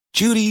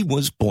Judy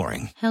was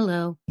boring.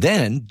 Hello.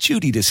 Then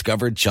Judy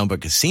discovered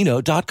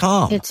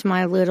ChumbaCasino.com. It's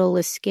my little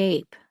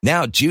escape.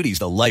 Now Judy's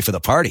the life of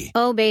the party.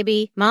 Oh,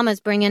 baby, mama's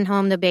bringing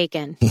home the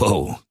bacon.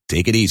 Whoa,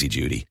 take it easy,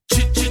 Judy.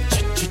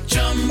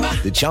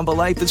 The Chumba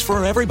life is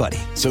for everybody.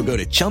 So go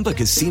to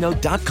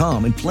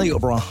ChumbaCasino.com and play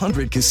over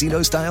 100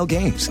 casino-style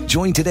games.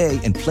 Join today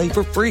and play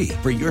for free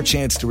for your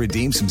chance to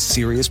redeem some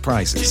serious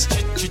prizes.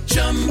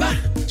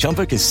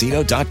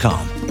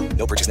 ChumbaCasino.com.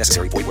 No purchase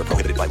necessary. Void where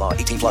prohibited by law.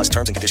 18+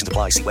 terms and conditions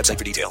apply. See website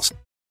for details.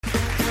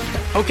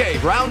 Okay,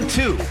 round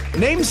two.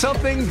 Name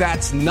something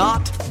that's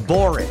not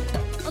boring.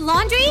 A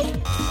laundry?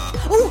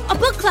 Ooh, a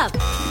book club.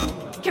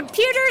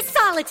 Computer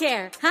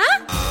solitaire,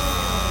 huh?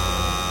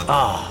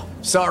 Ah,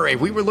 sorry,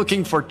 we were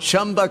looking for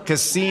Chumba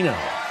Casino.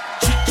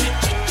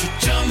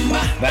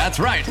 That's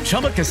right,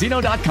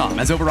 ChumbaCasino.com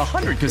has over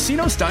 100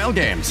 casino-style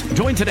games.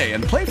 Join today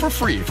and play for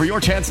free for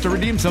your chance to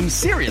redeem some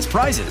serious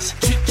prizes.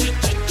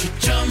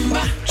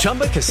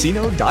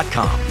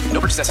 ChumbaCasino.com. No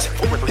purchase necessary.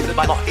 Void where prohibited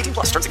by law.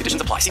 18+ terms and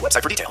conditions apply. See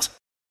website for details.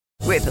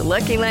 With the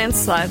Lucky Land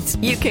Slots,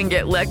 you can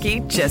get lucky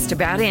just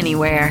about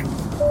anywhere.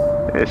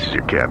 This is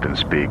your captain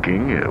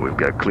speaking. We've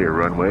got clear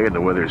runway and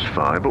the weather's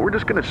fine, but we're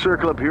just going to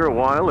circle up here a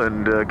while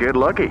and get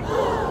lucky.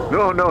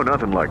 No,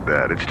 nothing like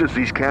that. It's just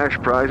these cash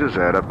prizes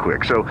add up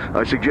quick. So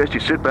I suggest you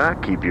sit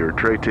back, keep your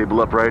tray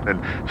table upright,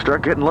 and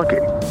start getting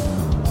lucky.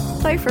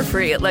 Play for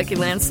free at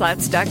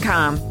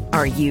LuckyLandSlots.com.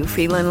 Are you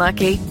feeling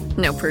lucky?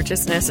 No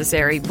purchase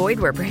necessary. Void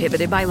where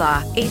prohibited by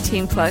law.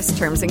 18+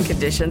 terms and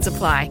conditions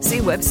apply. See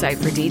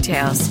website for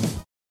details.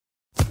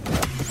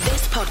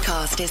 This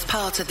podcast is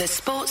part of the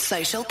Sports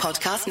Social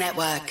Podcast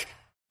Network.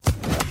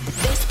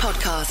 This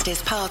podcast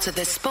is part of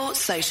the Sports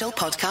Social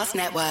Podcast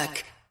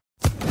Network.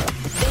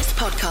 This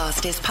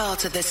podcast is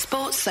part of the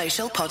Sports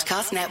Social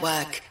Podcast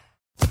Network.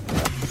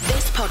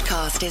 This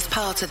podcast is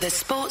part of the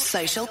Sports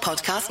Social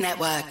Podcast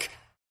Network.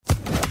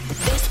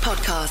 This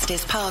podcast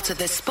is part of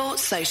the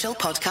Sports Social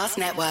Podcast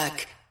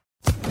Network.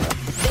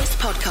 This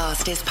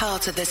podcast is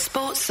part of the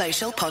Sports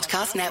Social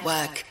Podcast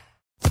Network.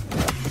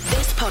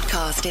 This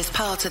podcast is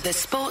part of the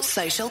Sports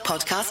Social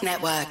Podcast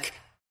Network.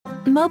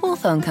 Mobile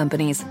phone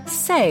companies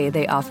say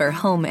they offer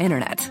home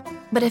internet.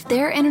 But if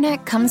their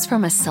internet comes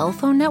from a cell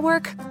phone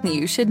network,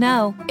 you should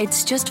know.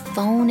 It's just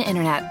phone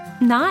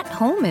internet, not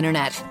home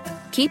internet.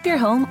 Keep your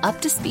home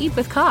up to speed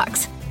with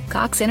Cox.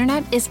 Cox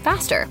internet is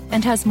faster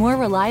and has more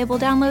reliable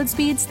download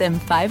speeds than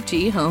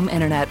 5G home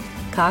internet.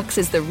 Cox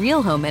is the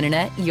real home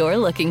internet you're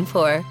looking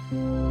for.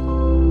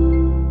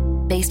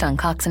 Based on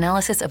Cox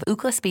analysis of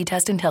Ookla speed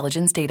test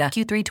intelligence data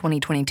Q3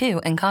 2022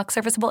 and Cox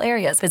serviceable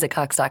areas, visit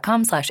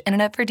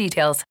cox.com/internet for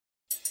details.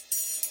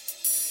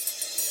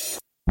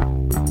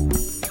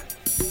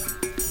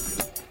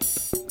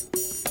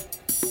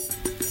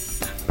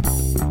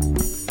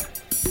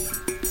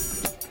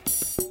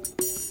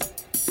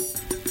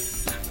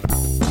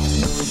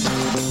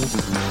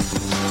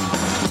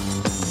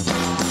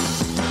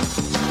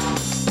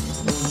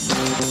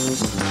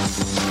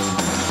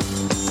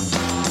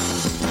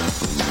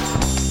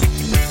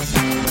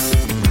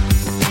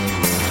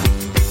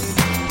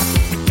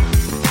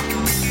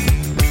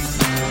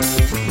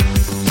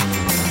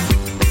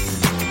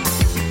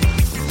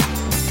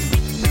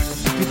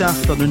 Good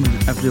afternoon,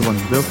 everyone.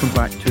 Welcome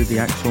back to the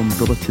Axon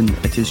Bulletin.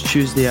 It is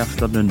Tuesday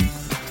afternoon.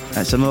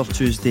 It's another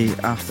Tuesday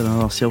after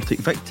another Celtic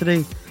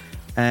victory.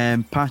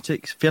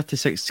 Patrick's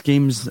 36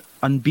 games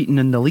unbeaten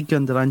in the league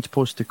under Ange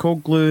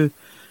Postecoglou.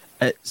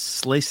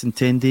 It's less than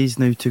 10 days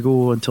now to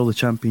go until the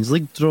Champions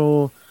League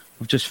draw.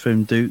 We've just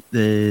found out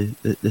the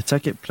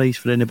ticket price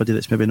for anybody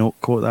that's maybe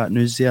not caught that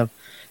news there.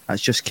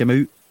 That's just come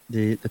out.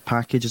 The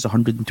package is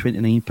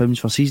 £129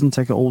 for season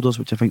ticket holders,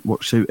 which I think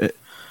works out at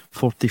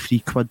 43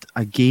 quid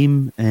a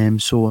game.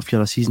 So if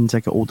you're a season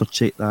ticket holder,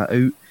 check that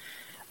out.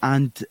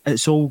 And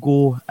it's all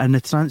go in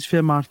the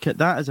transfer market.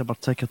 That is our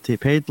ticker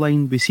tape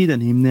headline. We see the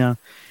name there.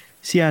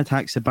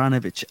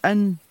 Hakšabanović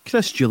in,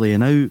 Chris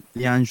Jullien out.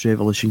 The Ange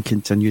revolution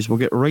continues. We'll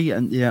get right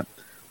into it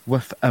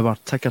with our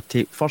ticker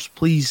tape. First,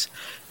 please,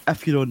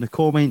 if you're on the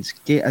comments,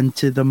 get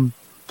into them.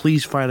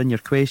 Please fire in your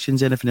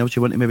questions. Anything else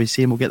you want to maybe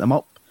say, and we'll get them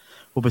up.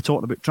 We'll be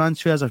talking about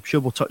transfers. I'm sure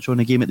we'll touch on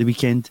the game at the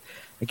weekend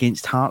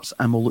against Hearts,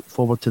 and we'll look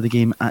forward to the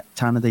game at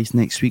Tannadice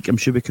next week. I'm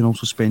sure we can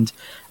also spend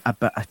a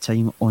bit of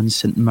time on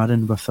St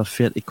Mirren with their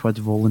 30 quid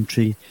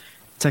voluntary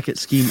ticket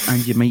scheme,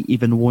 and you might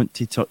even want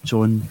to touch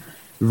on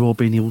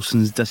Robbie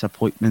Nielsen's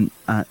disappointment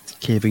at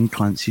Kevin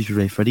Clancy's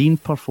refereeing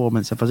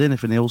performance. If there's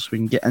anything else we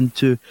can get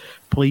into,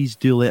 please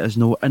do let us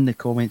know in the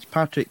comments.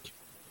 Patrick,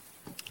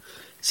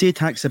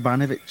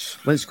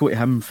 Hakšabanović, let's go to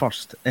him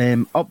first.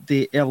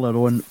 Update earlier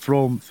on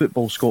from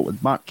Football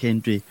Scotland, Mark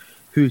Hendry,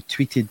 who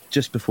tweeted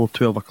just before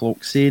 12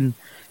 o'clock saying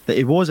that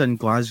he was in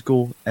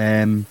Glasgow.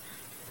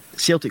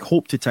 Celtic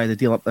hope to tie the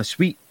deal up this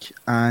week,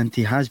 and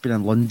he has been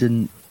in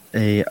London,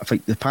 I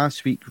think the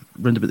past week,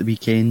 round about the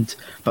weekend,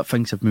 but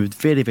things have moved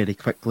very, very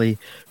quickly.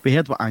 We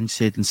heard what Ange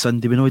said on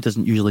Sunday. We know he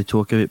doesn't usually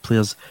talk about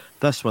players.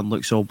 This one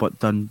looks all but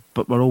done,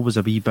 but we're always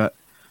a wee bit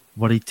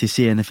worried to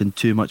say anything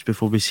too much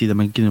before we see them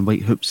in green and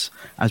white hoops,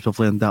 as we've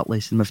learned that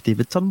lesson with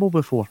David Turnbull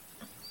before.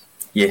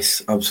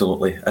 Yes,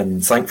 absolutely,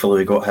 and thankfully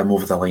we got him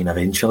over the line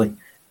eventually.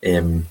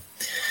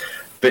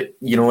 But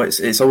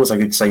it's always a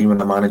good sign when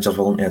a manager's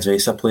willing to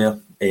address a player.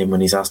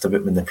 When he's asked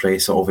about him in the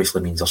press, it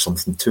obviously means there's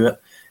something to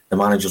it. The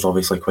manager's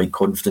obviously quite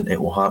confident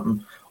it will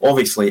happen.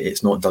 Obviously,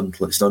 it's not done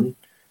till it's done,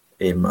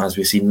 as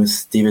we've seen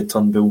with David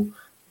Turnbull.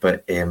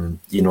 But I'm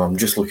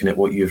just looking at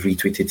what you've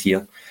retweeted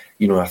here.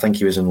 I think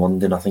he was in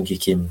London. I think he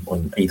came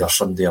on either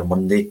Sunday or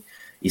Monday.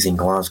 He's in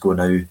Glasgow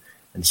now,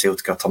 and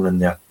Celtic are turning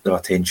their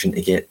attention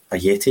to get a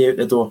Yeti out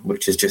the door,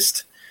 which is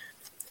just,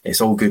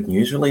 it's all good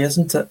news, really,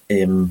 isn't it?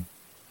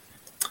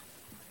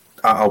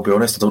 I'll be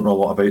honest, I don't know a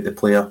lot about the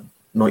player,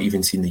 not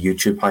even seen the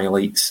YouTube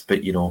highlights,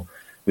 but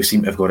we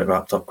seem to have got it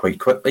wrapped up quite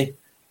quickly.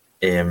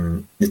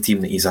 The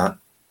team that he's at,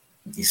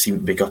 he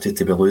seemed to be gutted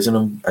to be losing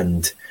him,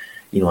 and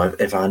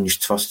if Ange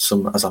trusts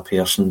him as a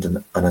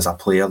person and as a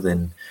player,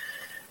 then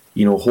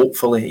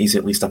hopefully he's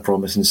at least a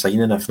promising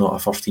signing, if not a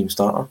first team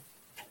starter.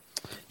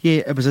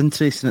 Yeah, it was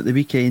interesting at the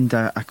weekend.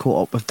 I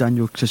caught up with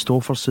Daniel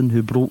Kristofferson,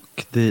 who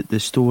broke the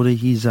story.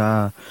 He's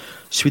a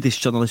Swedish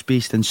journalist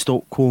based in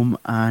Stockholm,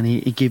 and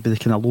he gave me the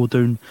kind of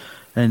lowdown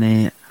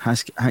in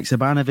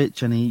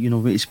Hakšabanović, and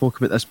he spoke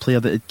about this player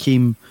that had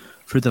came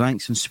through the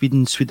ranks in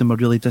Sweden. Sweden were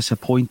really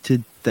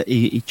disappointed that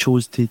he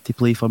chose to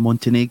play for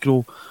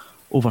Montenegro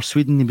over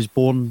Sweden. He was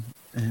born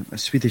a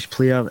Swedish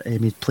player.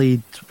 He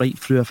played right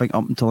through, I think,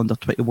 up until under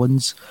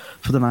 21s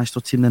for the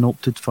national team, then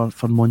opted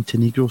for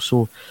Montenegro.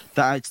 So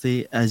that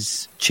actually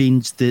has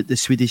changed the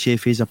Swedish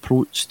FA's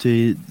approach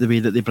to the way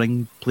that they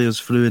bring players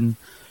through and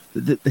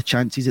the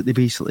chances that they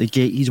basically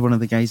get. He's one of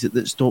the guys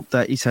that stopped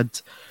that. He's had,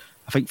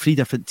 I think, 3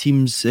 different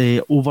teams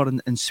over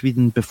in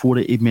Sweden before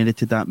he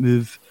merited that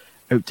move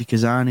out to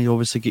Kazan. He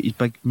obviously got his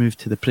big move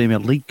to the Premier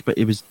League, but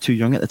he was too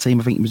young at the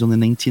time. I think he was only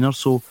 19 or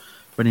so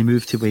when he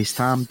moved to West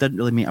Ham. Didn't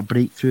really make a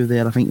breakthrough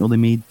there. I think he only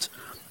made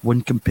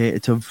one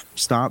competitive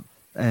start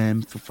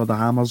for the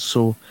Hammers.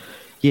 So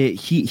yeah,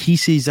 he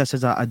sees this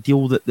as a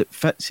deal that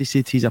fits. He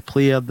said he's a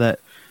player that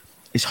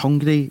is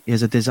hungry, he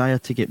has a desire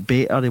to get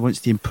better, he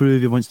wants to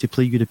improve, he wants to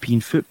play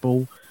European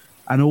football.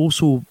 And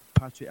also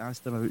Patrick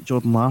asked him about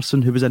Jordan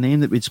Larsson, who was a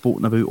name that we'd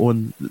spoken about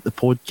on the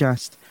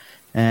podcast,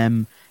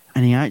 and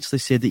he actually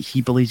said that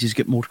he believes he's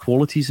got more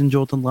qualities than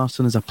Jordan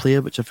Larsson as a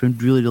player, which I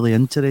found really, really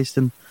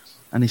interesting.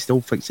 And he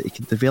still thinks that he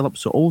can develop.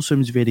 So it all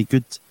sounds very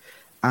good.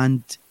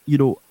 And,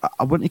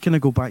 I want to kind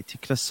of go back to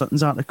Chris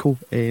Sutton's article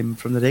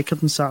from the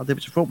Record on Saturday,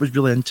 which I thought was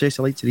really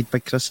interesting. I like to read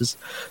Big Chris's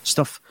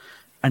stuff.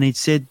 And he'd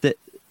said that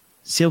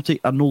Celtic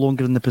are no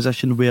longer in the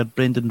position where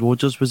Brendan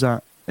Rodgers was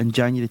at in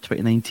January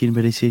 2019,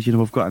 where he says,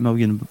 we've got 1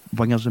 million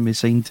wingers and we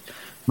signed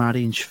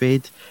Mari and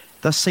Shved.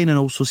 This signing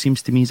also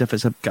seems to me as if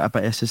it's got a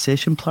bit of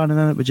succession planning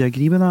in it. Would you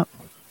agree with that?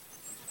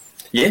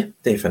 Yeah,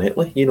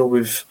 definitely.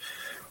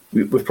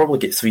 We've probably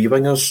got 3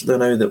 wingers there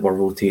now that we're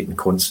rotating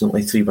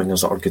constantly. 3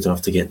 wingers that are good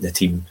enough to get in the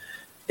team,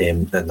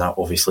 and that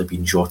obviously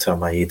being Jota,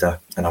 Maeda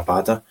and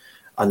Abada.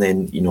 And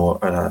then, in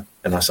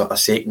a sort of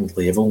second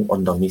level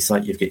underneath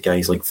that, you've got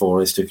guys like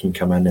Forrest who can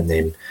come in, and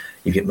then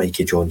you've got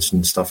Mikey Johnson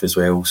and stuff as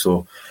well.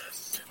 So,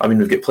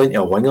 we've got plenty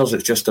of wingers.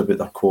 It's just about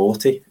their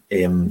quality,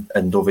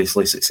 and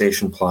obviously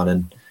succession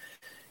planning.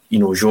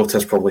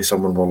 Jota's probably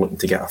someone we're looking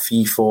to get a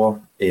fee for.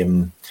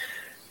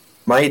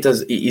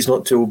 Maeda's, he's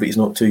not too old, but he's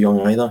not too young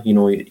either.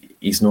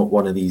 He's not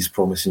one of these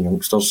promising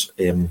youngsters.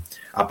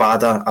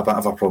 Abada, a bit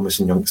of a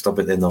promising youngster,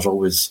 but then there's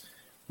always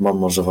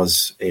murmurs of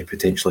us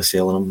potentially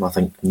selling him. I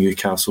think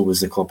Newcastle was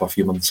the club a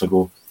few months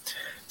ago.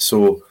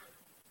 So,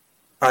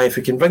 if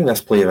we can bring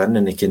this player in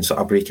and he can sort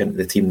of break into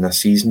the team this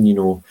season,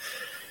 you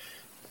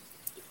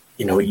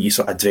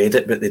sort of dread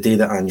it, but the day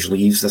that Ange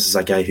leaves, this is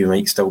a guy who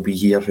might still be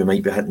here, who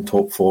might be hitting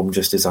top form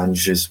just as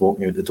Ange is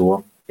walking out the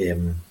door.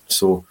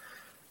 So,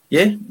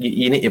 yeah,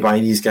 you need to buy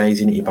these guys,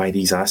 you need to buy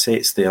these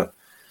assets. They're,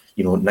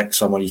 next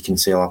summer you can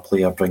sell a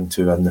player, bring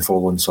 2 in. The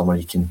following summer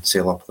you can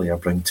sell a player,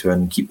 bring 2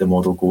 in, keep the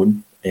model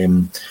going.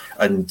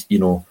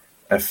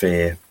 If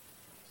the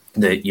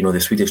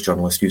Swedish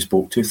journalist you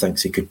spoke to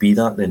thinks he could be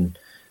that, then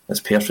it's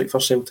perfect for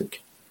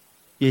Celtic.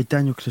 Yeah,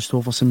 Daniel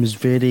Kristofferson was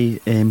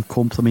very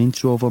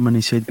complimentary of him, and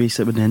he said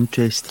basically when the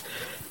interest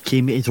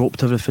came, he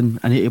dropped everything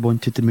and he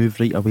wanted to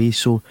move right away.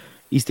 So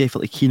he's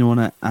definitely keen on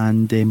it,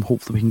 and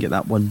hopefully we can get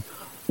that one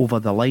over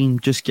the line.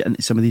 Just get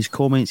into some of these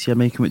comments here.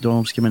 Michael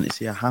McDonald's came in to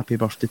say a happy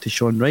birthday to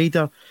Sean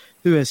Ryder,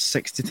 who is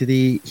 60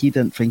 today. He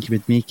didn't think he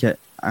would make it,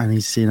 and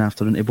he's saying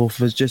afternoon to both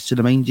of us. Just to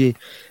remind you,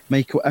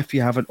 Michael, if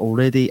you haven't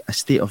already, A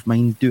State of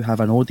Mind do have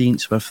an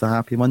audience with the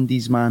Happy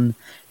Mondays man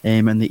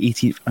on the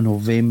 18th of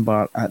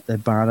November at the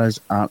Barras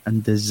Art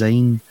and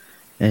Design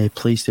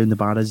place down the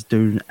Barras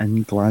down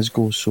in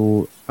Glasgow.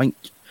 So I think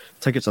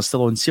tickets are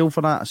still on sale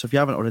for that, so if you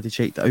haven't already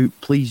checked it out,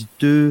 please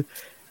do.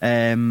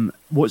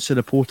 What's the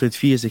reported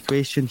fee is the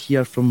question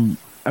here. From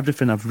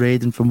everything I've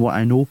read and from what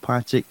I know,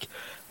 Patrick,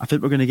 I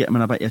think we're going to get him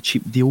in a bit of a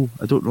cheap deal.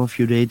 I don't know if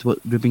you read what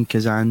Rubin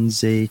Kazan's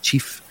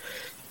chief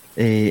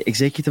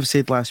executive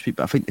said last week,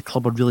 but I think the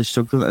club are really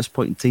struggling at this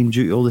point in time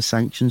due to all the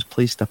sanctions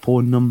placed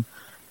upon them.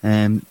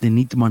 They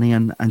need the money,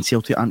 and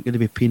Celtic aren't going to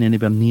be paying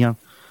anywhere near,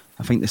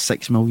 I think, the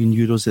 €6 million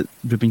that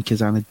Rubin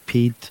Kazan had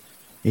paid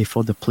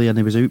for the player, and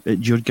he was out at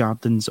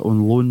Djurgårdens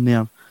on loan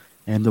there.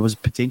 There was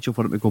potential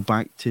for him to go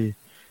back to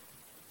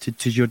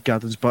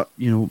Djurgårdens, but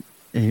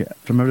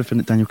from everything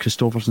that Daniel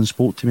Kristoffersen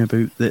spoke to me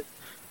about, that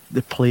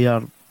the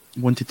player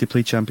wanted to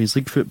play Champions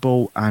League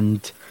football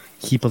and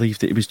he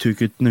believed that he was too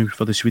good now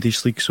for the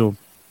Swedish league, so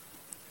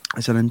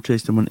it's an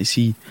interesting one to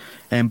see.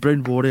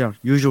 Brown Warrior,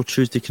 usual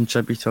Tuesday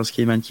contributors,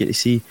 came in here to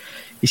say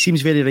he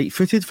seems very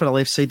right-footed for a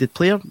left-sided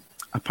player.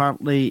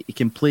 Apparently he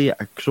can play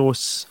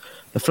across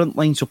the front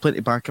line, so plenty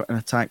back up and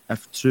attack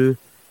if true.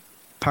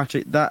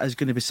 Patrick, that is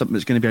going to be something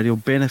that's going to be a real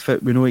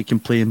benefit. We know he can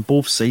play on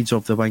both sides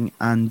of the wing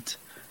and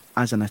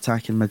as an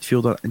attacking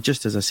midfielder. And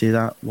just as I say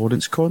that,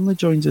 Lawrence Conley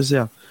joins us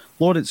there.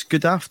 Lawrence,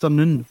 good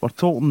afternoon. We're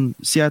talking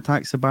Sead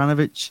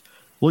Hakšabanović.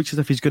 Looks as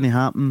if he's going to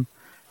happen.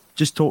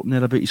 Just talking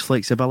there about his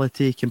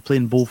flexibility. He can play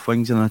in both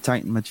wings and an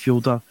attacking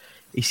midfielder.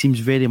 He seems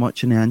very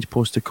much in the Ange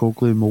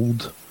Postecoglou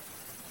mould.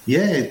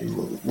 Yeah,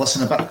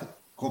 listen, a bit of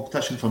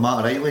competition for Matt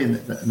O'Reilly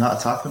in that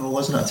attacking role,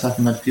 isn't it?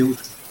 Attacking midfield.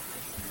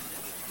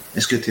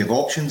 It's good to have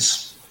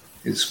options.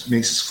 It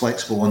makes us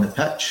flexible on the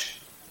pitch,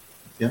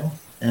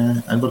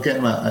 and we're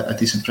getting a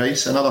decent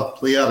price. Another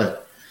player,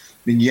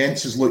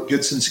 Jens has looked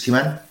good since he came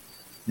in.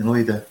 He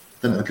didn't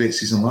have a great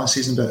season last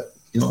season, but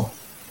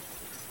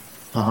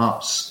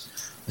perhaps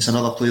it's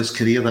another player's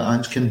career that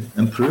Ange can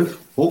improve,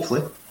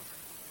 hopefully.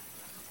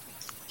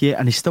 Yeah,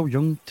 and he's still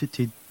young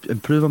to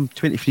improve him.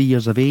 23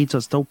 years of age,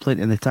 there's still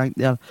plenty in the tank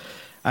there.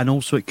 And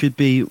also it could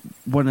be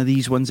one of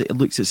these ones that it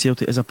looks at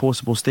Celtic as a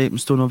possible stepping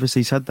stone.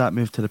 Obviously he's had that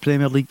move to the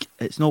Premier League.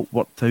 It's not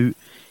worked out.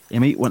 He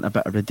might want a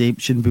bit of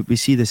redemption, but we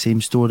see the same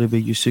story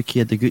with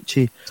Yusuke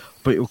Adeguchi.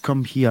 But he'll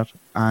come here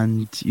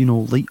and,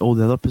 like all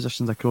the other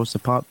positions across the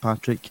park,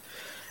 Patrick,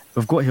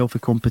 we've got healthy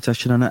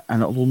competition in it,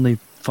 and it'll only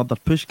further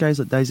push guys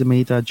like Daizen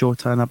Maeda,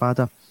 Jota and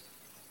Abada,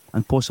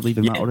 and possibly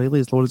even Matt O'Reilly,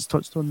 as Lawrence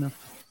touched on there.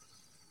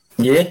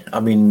 Yeah, I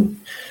mean,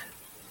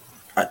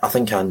 I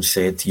think Ange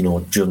said,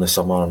 during the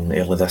summer and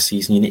early this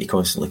season, you need to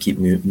constantly keep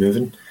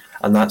moving,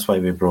 and that's why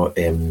we brought.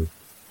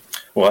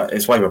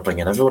 It's why we're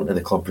bringing everyone to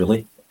the club,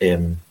 really.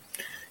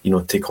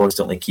 To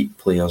constantly keep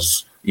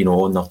players,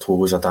 on their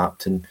toes,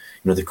 adapting.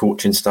 The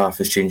coaching staff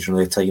is changing all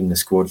the time, the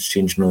squad's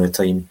changing all the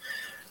time.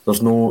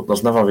 There's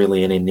never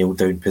really any nailed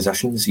down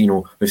positions.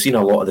 We've seen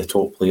a lot of the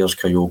top players,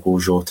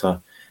 Kyogo,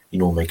 Jota,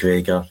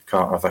 McGregor,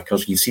 Carter,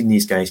 Vickers. You've seen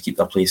these guys keep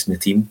their place in the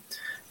team,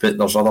 but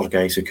there's other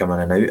guys who come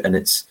in and out, and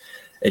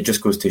it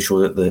just goes to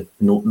show that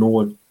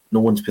no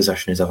one's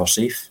position is ever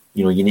safe.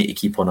 You need to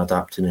keep on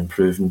adapting,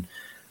 improving,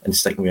 and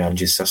sticking with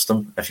Ange's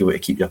system if you want to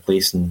keep your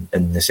place in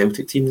the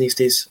Celtic team these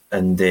days.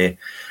 And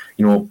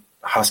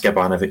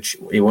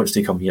Hakšabanović, he wants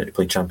to come here to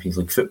play Champions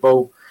League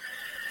football.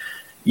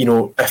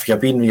 If you're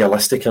being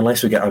realistic,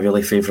 unless we get a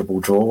really favourable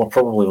draw, we're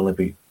probably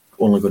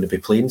only going to be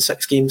playing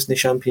 6 games in the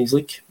Champions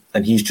League,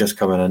 and he's just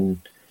coming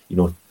in,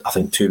 I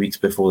think 2 weeks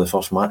before the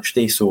first match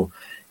day, so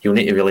he'll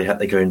need to really hit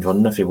the ground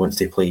running if he wants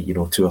to play,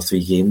 2 or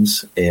 3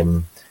 games,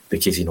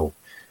 because,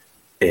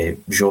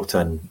 Jota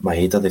and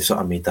Maeda, they've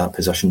sort of made that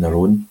position their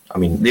own. I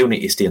mean, they'll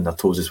need to stay on their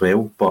toes as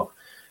well, but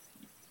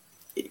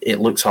it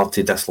looks hard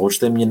to dislodge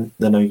them now.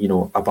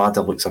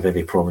 Abada looks a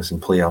very promising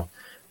player,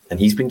 and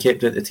he's been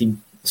kept out of the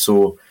team.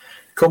 So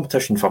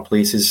competition for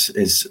places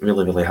is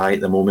really, really high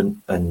at the moment,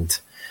 and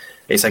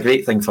it's a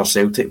great thing for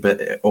Celtic,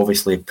 but it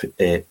obviously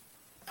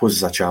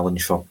poses a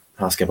challenge for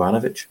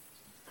Hakšabanović.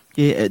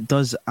 Yeah, it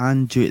does,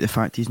 and due to the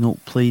fact he's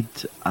not played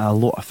a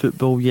lot of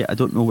football yet, I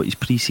don't know what his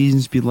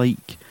pre-season's been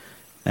like.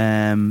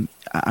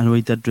 I know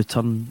he did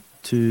return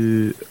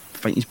to, I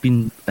think he's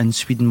been in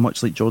Sweden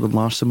much like Jordan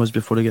Larsson was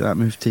before he got that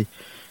move to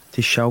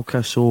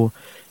Schalke, so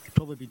he's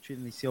probably been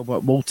training the sail, but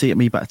it will take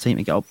him a bit of time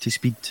to get up to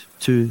speed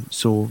too,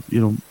 so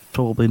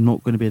probably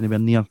not going to be anywhere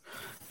near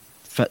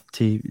fit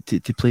to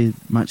play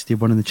match day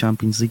 1 in the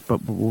Champions League,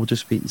 but we'll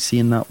just wait and see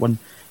in that one.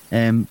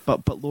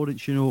 But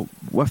Lawrence,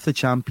 with the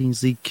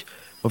Champions League,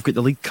 we've got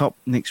the League Cup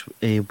next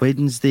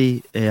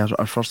Wednesday,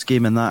 our first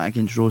game in that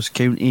against Ross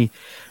County.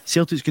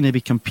 Celtic's going to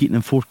be competing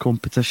in 4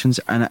 competitions,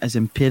 and it is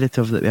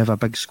imperative that we have a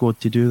big squad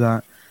to do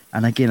that.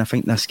 And again, I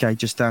think this guy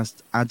just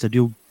adds a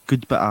real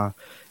good bit of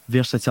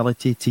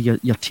versatility to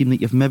your team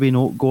that you've maybe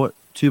not got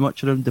too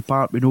much around the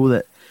park. We know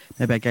that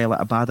maybe a guy like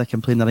Abada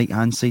can play on the right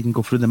hand side and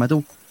go through the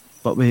middle,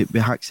 but with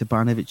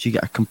Hakšabanović you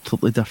get a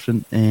completely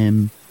different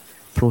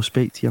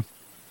prospect here.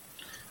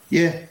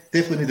 Yeah,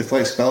 definitely need the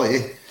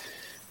flexibility.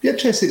 Be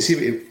interested to see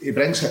what he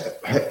brings,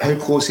 how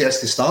close he is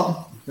to starting,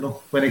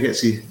 when he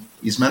gets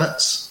his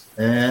minutes.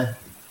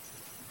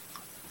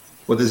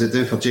 What does it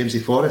do for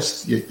Jamesy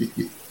Forrest?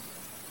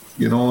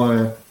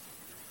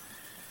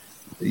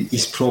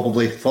 He's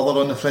probably further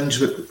on the fringe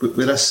with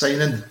this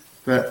signing,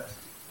 but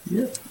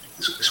yeah,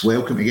 it's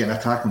welcome to get an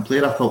attacking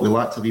player. I thought we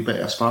lacked a wee bit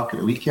of a spark at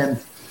the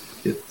weekend,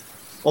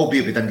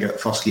 albeit we didn't get it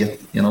first gear.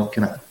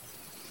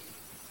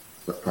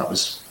 That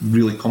was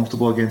really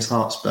comfortable against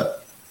Hearts,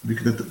 but we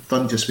could have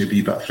done just maybe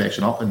a bit of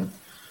freshen up, and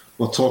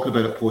we're talking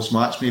about it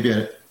post-match.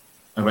 Maybe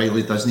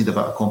O'Reilly does need a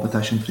bit of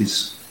competition for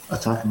his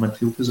attacking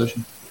midfield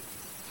position.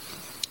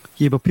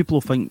 Yeah, but people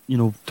will think,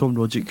 Tom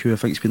Rogic, who I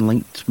think has been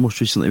linked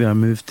most recently with a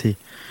move to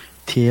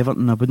to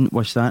Everton. I wouldn't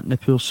wish that in the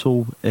poor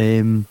soul.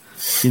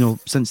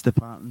 Since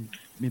departing,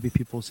 maybe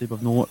people say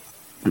we've not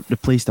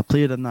replaced a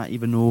player in that,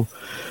 even though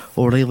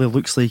O'Reilly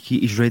looks like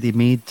he's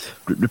ready-made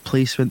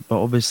replacement.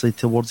 But obviously,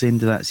 towards the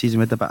end of that season,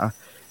 we had a bit of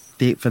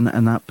depth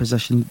in that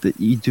position. That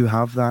you do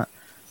have that.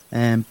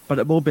 But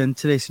it will be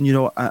interesting.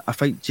 I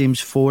think James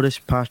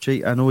Forrest,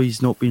 Patrick, I know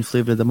he's not been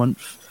flavour of the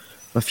month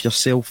with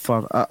yourself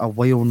for a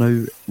while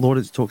now.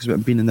 Lawrence talks about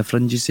him being in the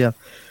fringes there.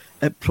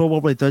 It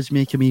probably does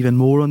make him even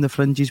more on the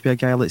fringes with a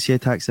guy like, say,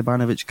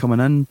 Hakšabanović coming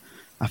in.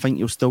 I think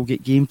he'll still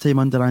get game time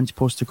under Ange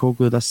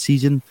Postecoglou this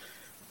season.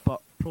 But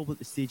probably at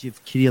the stage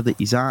of career that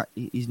he's at,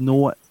 he's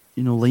not,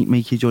 like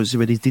Mikey Johnson,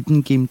 where he's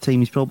needing game time.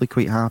 He's probably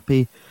quite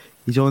happy.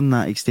 He's on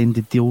that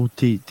extended deal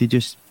to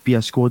just be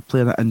a squad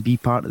player and be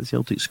part of the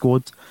Celtic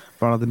squad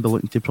rather than be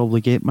looking to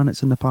probably get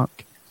minutes in the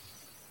park.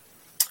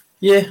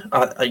 Yeah,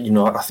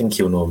 I think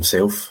he'll know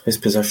himself, his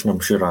position. I'm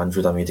sure Ange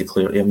would have made it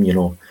clear to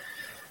him.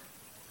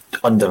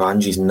 Under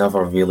Ange, he's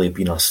never really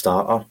been a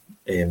starter.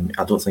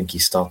 I don't think he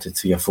started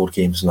 3 or 4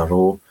 games in a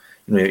row.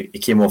 He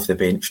came off the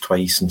bench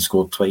twice and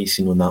scored twice,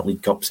 in that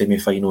League Cup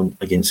semi-final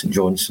against St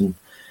Johnstone.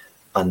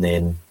 And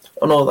then,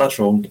 oh no, that's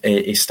wrong.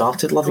 He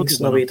started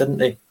Livingston away, didn't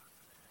he?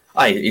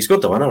 Aye, he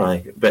scored the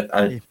winner, but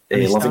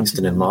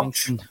Livingston in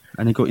March.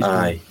 And he got his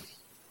goal.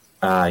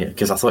 Aye,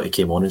 because I thought he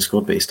came on and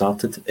scored, but he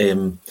started.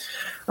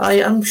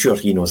 I'm sure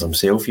he knows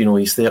himself.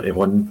 He's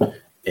 31.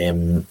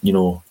 In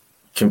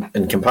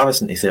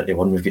comparison to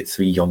 31, we've got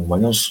 3 young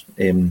wingers.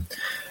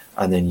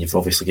 And then you've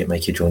obviously got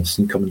Mikey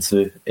Johnson coming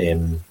through.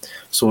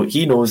 So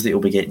he knows that he'll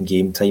be getting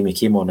game time. He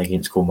came on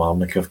against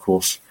Kilmarnock, of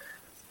course.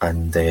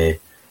 And,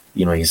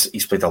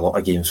 he's played a lot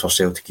of games for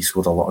Celtic. He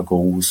scored a lot of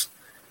goals.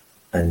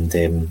 And,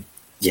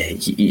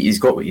 he's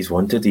got what he's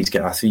wanted. He's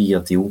got a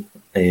 3-year deal.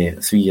 3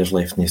 years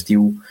left in his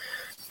deal.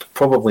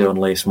 Probably on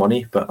less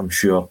money, but I'm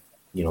sure,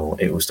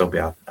 it will still be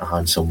a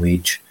handsome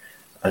wage.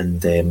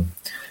 And,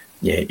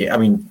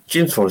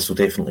 James Forrest will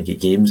definitely get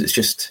games. It's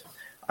just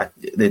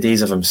the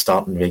days of him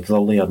starting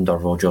regularly under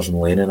Rodgers and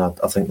Lennon,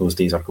 I think those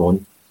days are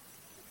gone.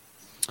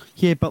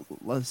 Yeah, but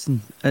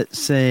listen,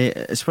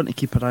 it's fun to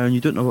keep an eye on.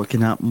 You don't know what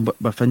can happen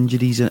with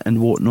injuries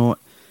and whatnot.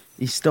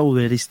 He's still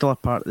there. He's still a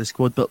part of the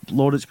squad. But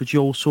Lawrence, would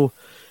you also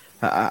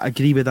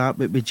agree with that?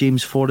 With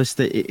James Forrest,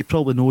 that he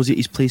probably knows that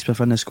he's placed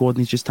within the squad and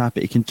he's just happy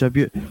to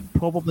contribute.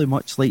 Probably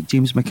much like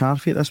James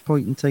McCarthy at this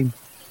point in time.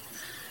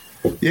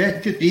 Yeah,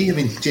 it could be.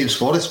 James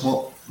Forrest,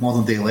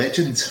 modern day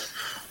legend.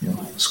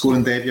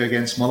 Scoring debut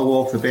against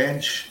Motherwell off the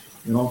bench.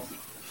 He's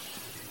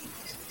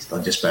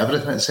done just about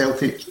everything at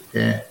Celtic.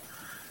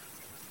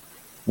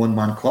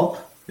 One-man club.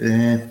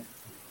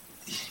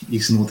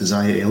 He's no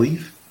desire to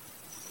leave.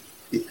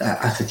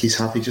 I think he's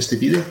happy just to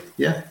be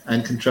there,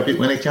 and contribute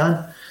when he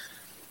can.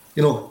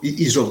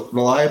 He's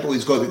reliable.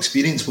 He's got the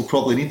experience. We'll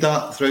probably need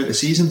that throughout the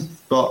season.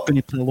 But when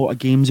he play a lot of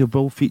games, he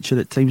will feature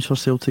at times for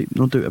Celtic.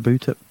 No doubt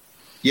about it.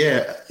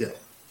 Yeah.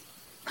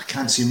 I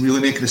can't see him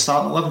really making a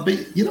starting 11,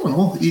 but you don't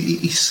know.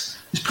 He's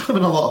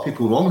proven a lot of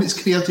people wrong in his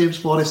career, James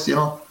Forrest.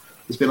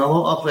 There's been a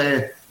lot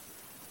of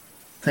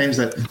times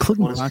that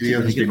Forrest's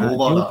career has been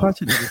over.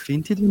 Patrick never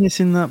fainted when he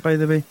seen that, by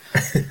the way.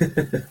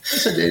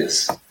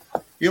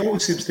 He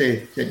always seems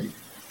to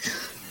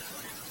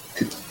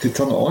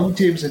turn it on,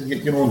 James, and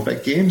in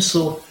big games.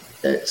 So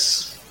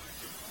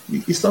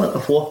he's done it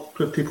before,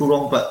 proved people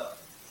wrong. But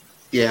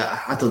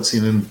yeah, I don't see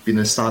him being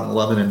in a starting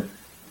 11 and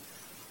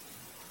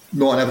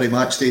not in every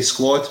match day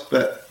squad.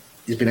 But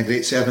he's been a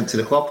great servant to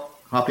the club.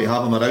 Happy to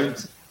have him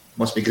around.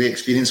 Must be a great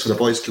experience for the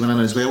boys coming in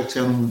as well,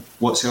 telling them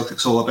what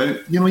Celtic's all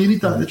about. You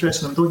need that in the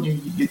dressing room, don't you?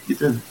 You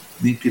do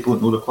need people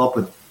that know the club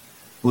and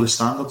know the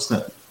standards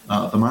that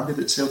are demanded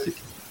at Celtic.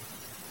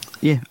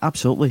 Yeah,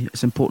 absolutely.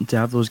 It's important to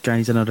have those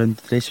guys in around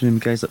the dressing room,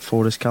 guys like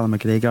Forrest, Callum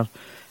McGregor,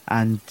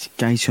 and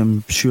guys who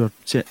I'm sure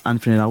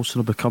Anthony Nelson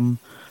will become,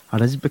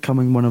 or is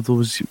becoming one of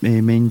those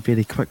men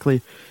very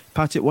quickly.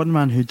 Patrick, one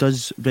man who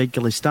does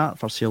regularly start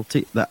for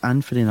Celtic, that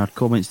Anthony in our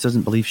comments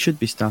doesn't believe should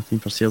be starting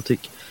for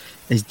Celtic,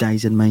 is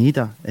Daizen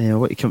Maeda. I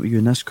want to come to you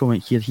in this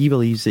comment here. He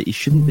believes that he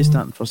shouldn't be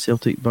starting for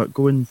Celtic, but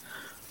going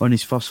on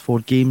his first 4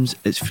 games,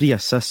 it's 3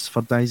 assists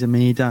for Daizen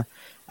Maeda.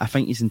 I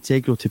think he's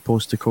integral to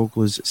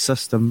Postecoglou's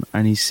system,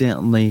 and he's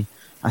certainly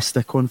a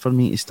stick-on for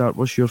me to start.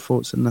 What's your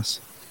thoughts on this?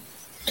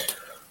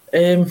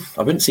 I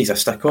wouldn't say he's a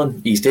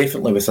stick-on. He's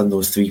definitely within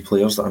those 3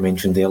 players that I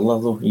mentioned earlier,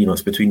 though.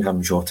 It's between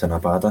him, Jota and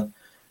Abada.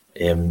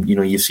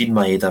 You've seen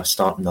Maeda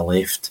start on the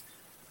left,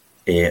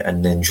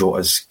 and then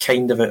Jota's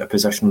kind of out of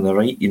position on the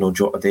right.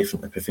 Jota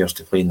definitely prefers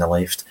to play on the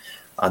left.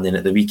 And then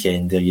at the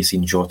weekend there, you've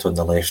seen Jota on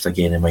the left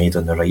again and Maeda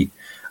on the right.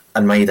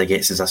 And Maeda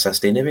gets his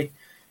assist anyway.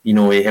 He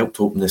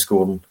helped open the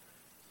scoring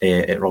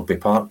at Rugby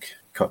Park,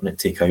 cutting it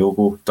to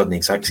Kyogo, done the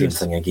exact same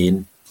thing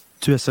again.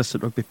 2 assists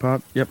at Rugby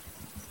Park, yep.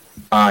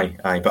 Aye,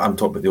 but I'm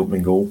talking about the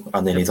opening goal,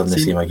 and then he done the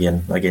same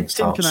again against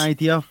Hearts. Same kind of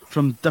idea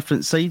from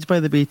different sides, by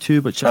the way,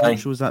 too, which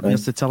shows that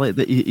versatility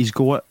that he's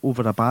got it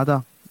over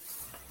Abada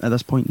at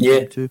this point.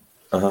 Yeah, too.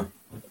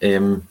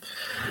 And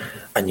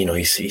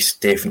he's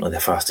definitely the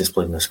fastest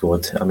player in the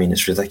squad.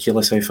 It's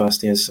ridiculous how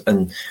fast he is,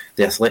 and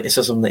the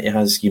athleticism that he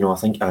has. I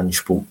think Ange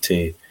spoke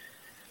to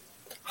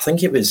I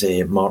think it was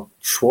Mark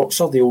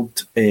Schwarzer, the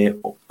old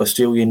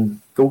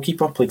Australian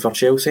goalkeeper, played for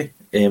Chelsea.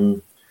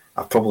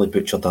 I probably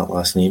butchered that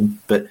last name,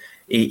 but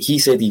he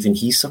said even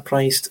he's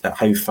surprised at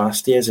how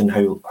fast he is and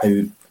how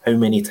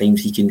many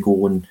times he can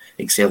go and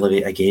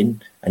accelerate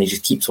again, and he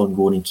just keeps on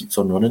going and keeps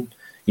on running.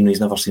 He's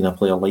never seen a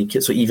player like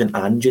it. So even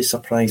Ange is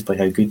surprised by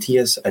how good he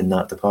is in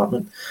that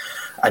department.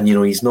 And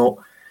he's not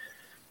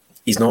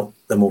got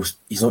the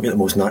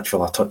most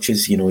natural of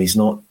touches. He's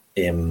not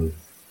a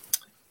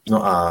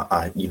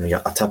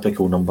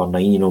typical number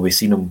 9. We've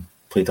seen him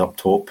played up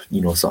top,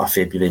 sort of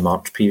February,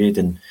 March period,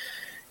 and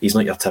he's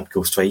not your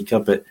typical striker,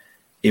 but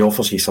he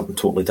offers you something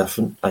totally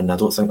different. And I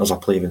don't think there's a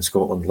player in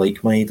Scotland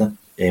like Maeda.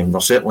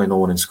 There's certainly no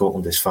one in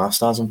Scotland as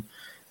fast as him.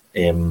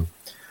 And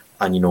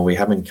with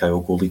him and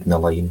Kyle go leading the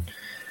line,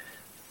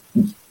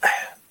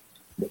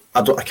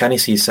 I can't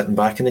see us sitting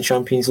back in the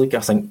Champions League. I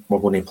think we're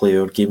going to play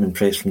our game and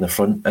press from the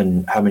front,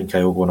 and him and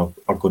Kyle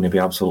are going to be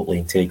absolutely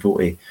integral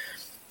to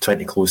trying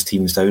to close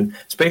teams down,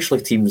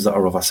 especially teams that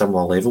are of a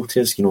similar level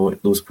to us.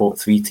 Those pot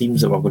 3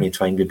 teams that we're going to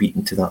try and be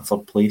beaten to that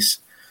third place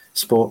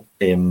spot.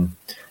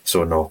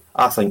 So no,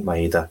 I think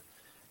Maeda,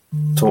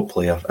 top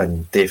player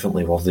and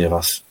definitely worthy of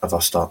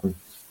our starting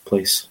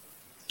place.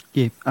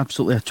 Yeah,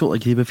 absolutely. I totally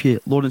agree with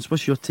you. Lawrence,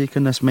 what's your take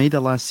on this?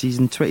 Maeda last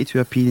season, 22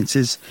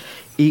 appearances,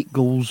 8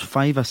 goals,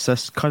 5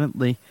 assists.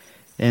 Currently,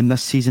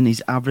 this season,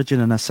 he's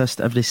averaging an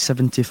assist every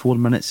 74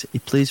 minutes. He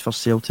plays for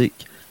Celtic,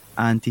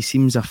 and he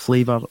seems a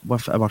flavour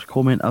with our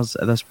commenters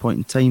at this point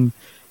in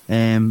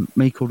time.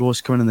 Michael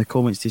Ross coming in the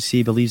comments to say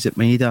he believes that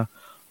Maeda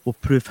will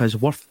prove his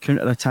worth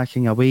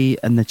counter-attacking away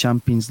in the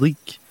Champions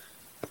League.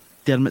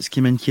 Dermot's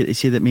came in here to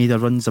say that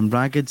Maeda runs them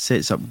ragged,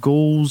 sets up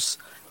goals.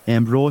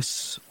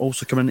 Ross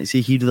also coming in to say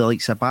he really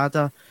likes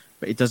Abada,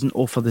 but he doesn't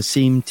offer the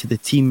same to the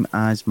team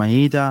as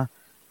Maeda.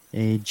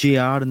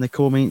 JR in the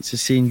comments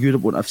is saying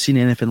Europe won't have seen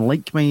anything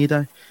like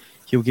Maeda.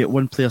 He'll get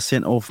 1 player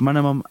sent off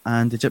minimum.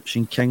 And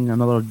Egyptian King,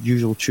 another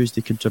usual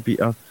Tuesday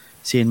contributor,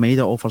 saying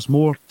Maeda offers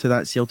more to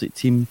that Celtic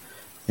team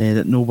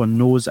that no one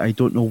knows. I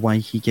don't know why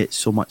he gets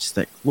so much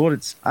stick.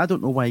 Lawrence, I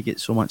don't know why he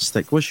gets so much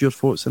stick. What's your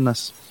thoughts on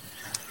this?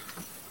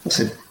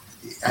 Listen,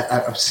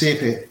 I'd say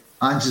if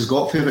Ange's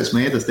got favourites,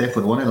 Maeda's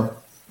definitely one of them.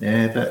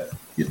 But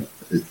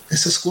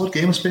it's a squad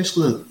game,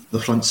 especially the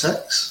front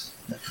 6.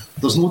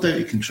 There's no doubt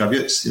he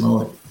contributes. It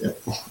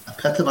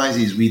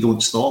epitomises we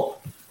don't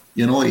stop.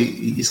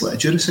 He's like a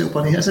Duracell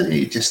bunny, isn't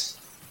he? Just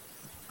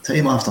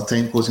time after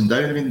time closing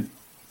down. I mean,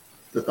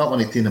 that one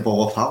he taking the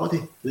ball off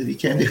Halliday the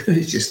weekend.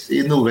 He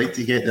had no right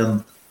to get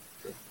them.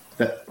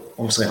 But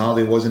obviously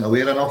Hardy wasn't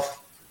aware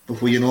enough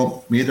before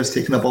Maeda's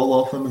taking the ball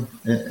off him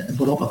and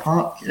put up a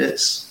park.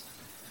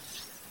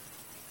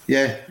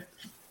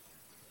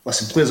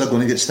 Listen, players are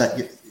going to get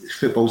stick.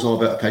 Football's all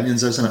about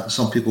opinions, isn't it?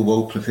 Some people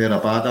will prefer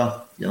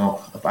Abada.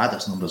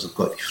 Abada's numbers have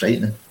got to be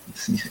frightening.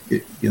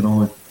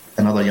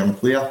 Another young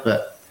player,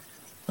 but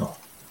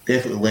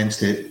definitely lends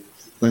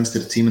to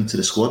the team and to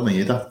the squad,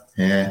 Maeda.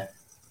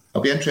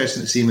 It'll be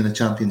interesting to see him in the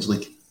Champions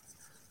League.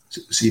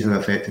 See how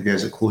effective he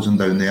is at closing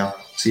down there.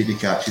 See if he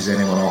catches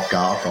anyone off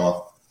guard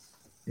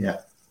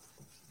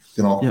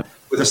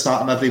Would I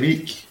start him every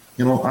week?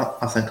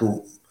 I think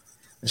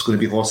it's going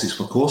to be horses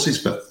for courses,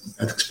 but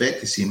I'd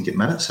expect to see him get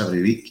minutes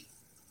every week.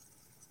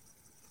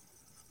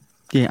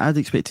 Yeah, I'd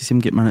expect to see him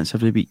get minutes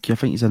every week. I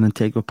think he's an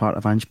integral part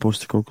of Ange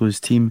Postecoglou's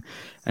team.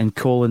 And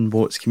Colin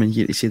Watts came in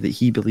here to say that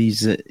he believes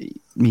that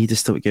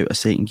Maeda's still get out a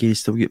second gear,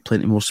 still get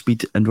plenty more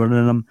speed and running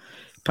in him.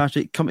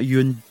 Patrick, come to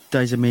you and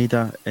Diza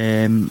Maeda.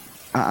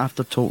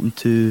 After talking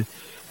to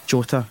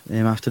Jota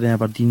after the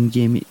Aberdeen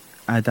game,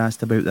 I'd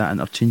asked about that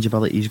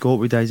interchangeability he's got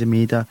with Diza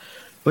Maeda,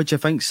 which I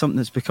think is something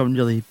that's become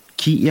really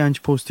key to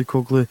Ange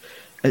Postecoglou.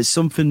 It's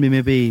something we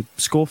maybe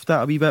scoffed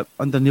at a wee bit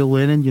under Neil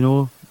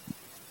Lennon,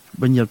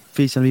 when you're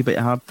facing a wee bit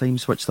of hard time,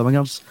 switch the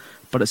wingers.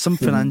 But it's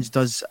something Ange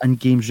does in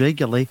games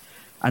regularly,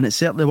 and it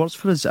certainly works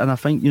for us. And I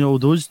think,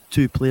 those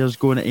 2 players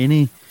going at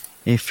any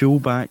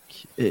full-back,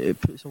 it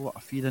puts a lot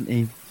of fear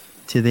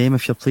into them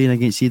if you're playing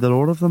against either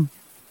or of them.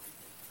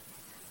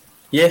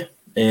 Yeah,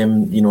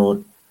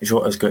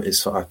 Jota's got his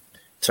sort of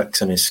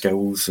tricks and his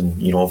skills,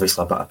 and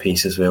obviously a bit of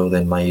pace as well.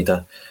 Then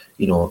Maeda,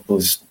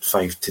 those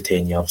 5 to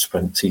 10 yard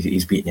sprints,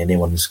 he's beaten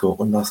anyone in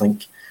Scotland, I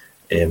think.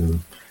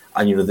 And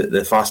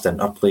the fast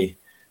interplay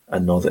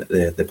and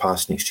the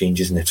passing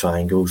exchanges and the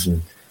triangles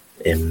and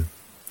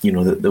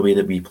the way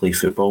that we play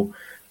football,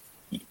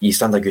 you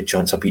stand a good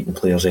chance of beating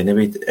players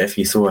anyway. If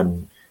you throw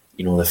in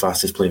the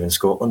fastest player in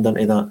Scotland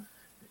into that,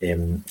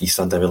 you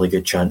stand a really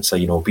good chance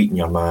of beating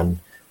your man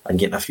and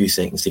getting a few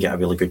seconds to get a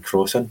really good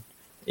cross in.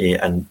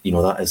 And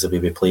that is the way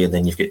we play. And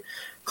then you've got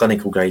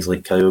clinical guys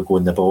like Kyle go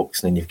in the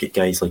box, and then you've got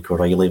guys like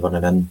O'Reilly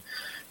running in.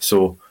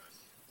 So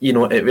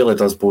it really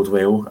does bode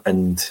well.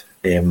 And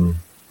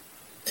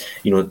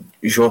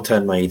Jota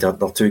and Maeda,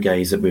 they're 2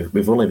 guys that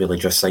we've only really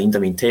just signed. I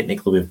mean,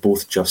 technically we've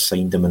both just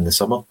signed them in the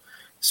summer,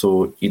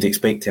 so you'd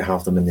expect to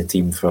have them in the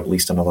team for at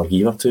least another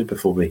year or 2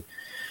 before we.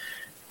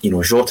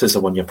 Jota's the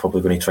one you're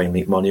probably going to try and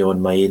make money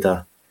on.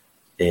 Maeda,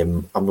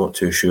 I'm not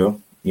too sure.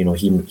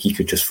 He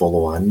could just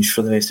follow Ange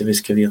for the rest of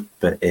his career.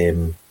 But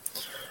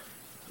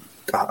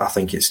I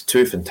think it's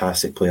two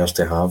fantastic players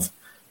to have.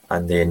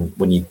 And then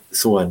when you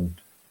throw in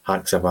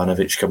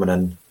Hakšabanović coming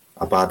in,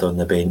 Abada on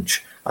the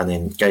bench, and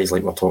then guys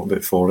like we're talking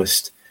about,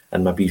 Forrest,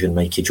 and maybe even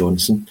Mikey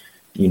Johnson,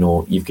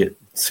 you've got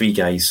three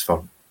guys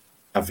for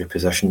every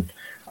position,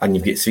 and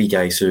you've got three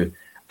guys who,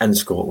 in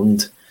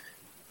Scotland,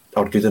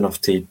 are good enough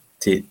to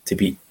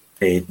beat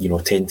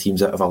 10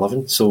 teams out of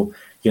 11. So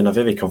you're in a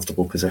very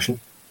comfortable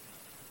position.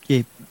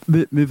 Yeah,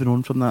 moving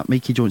on from that,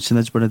 Mikey Johnson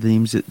is one of the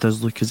names that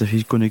does look as if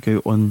he's going to go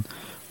out on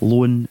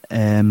loan.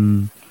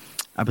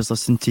 I was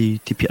listening to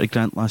Peter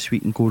Grant last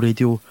week on Go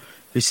Radio,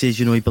 who says,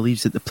 he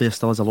believes that the player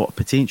still has a lot of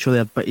potential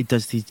there, but he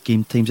does need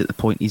game times at the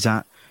point he's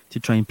at to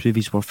try and prove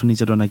his worth in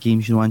his run of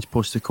games. Ange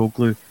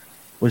Postecoglou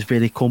was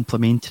very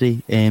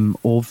complimentary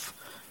of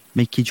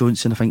Mikey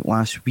Johnson, I think,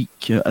 last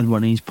week in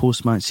one of his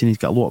post-match, saying he's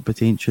got a lot of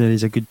potential.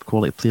 He's a good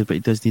quality player, but he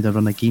does need a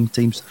run of game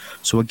times.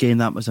 So again,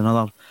 that was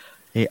another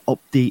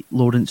update,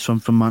 Lawrence,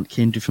 from Mark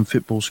Hendry from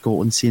Football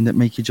Scotland, saying that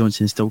Mikey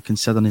Johnson is still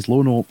considering his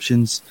loan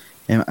options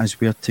as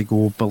where to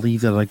go.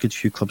 Believe there are a good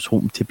few clubs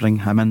hoping to bring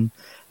him in.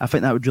 I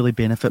think that would really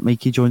benefit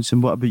Mikey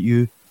Johnson. What about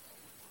you?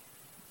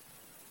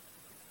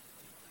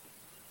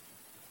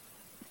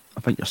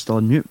 I think you're still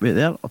on mute right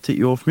there. I'll take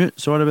you off mute.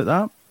 Sorry about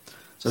that.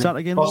 So start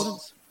again,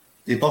 Lawrence.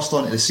 He burst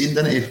onto the scene,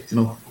 didn't he?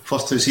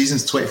 First 2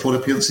 seasons, 24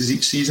 appearances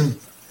each season.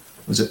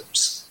 Was it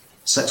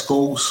 6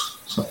 goals,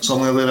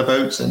 somewhere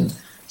thereabouts? And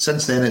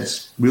since then,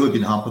 it's really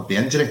been hampered by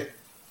injury.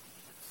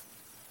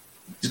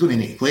 He's going to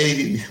need to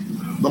play.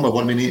 Number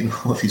one, we need to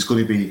know if he's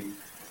going to be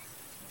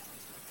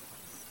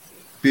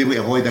able to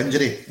avoid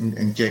injury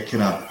and get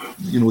kind of,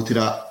 to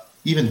that,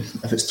 even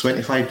if it's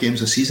 25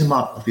 games a season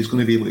mark, if he's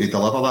going to be able to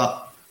deliver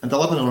that and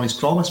deliver on his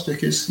promise,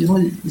 because,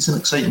 he's an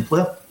exciting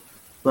player.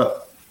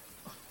 But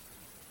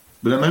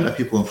with the amount of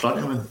people in front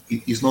of him,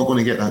 he's not going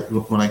to get that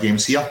run of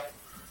games here.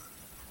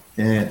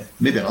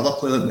 Maybe another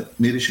player that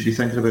maybe should be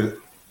thinking about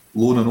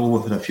loaning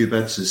over for a few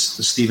bids is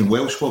Stephen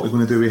Welsh. What we're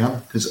going to do with him,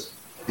 because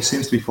he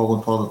seems to be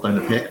falling further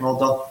down the pecking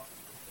order.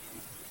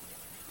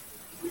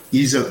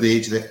 He's at the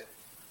age that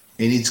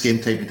he needs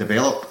game time to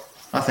develop.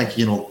 I think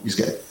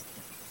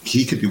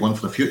he could be one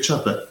for the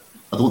future, but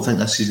I don't think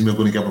this season we're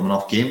going to give him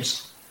enough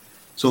games.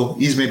 So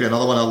he's maybe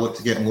another one I'll look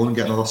to get on loan and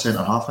get another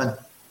centre half in.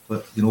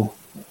 But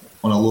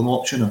on a loan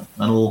option,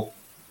 I know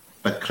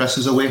Big Chris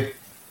is away,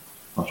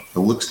 or it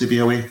looks to be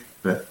away,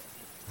 but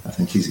I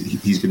think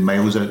he's been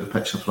miles out of the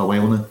picture for a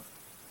while now.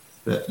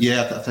 But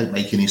yeah, I think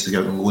Mikey needs to go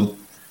out on loan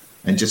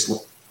and just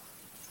look,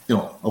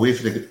 away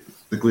from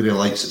the glary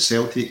lights at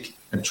Celtic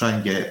and try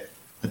and get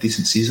a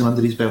decent season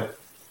under his belt.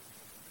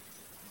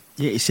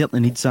 Yeah, he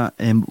certainly needs that.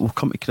 We'll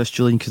come to Chris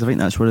Jullien, because I think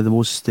that's one of the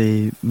most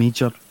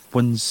major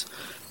ones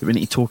that we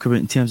need to talk about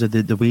in terms of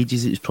the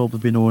wages that he's probably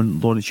been on.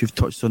 Lawrence, you've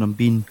touched on him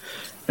being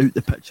out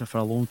the picture for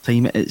a long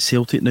time at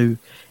Celtic now.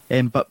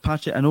 But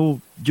Patrick, I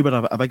know you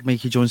were a big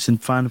Mikey Johnson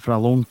fan for a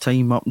long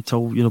time, up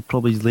until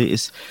probably his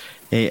latest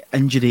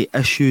injury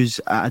issues.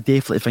 I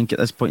definitely think at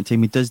this point in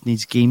time he does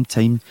need game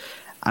time.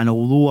 And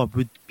although I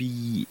would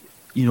be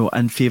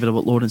in favour of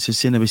what Lawrence is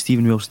saying about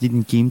Stephen Welsh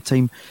needing game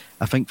time,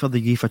 I think for the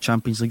UEFA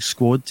Champions League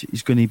squad,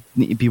 he's going to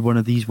need to be one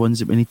of these ones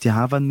that we need to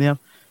have in there.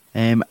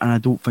 And I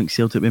don't think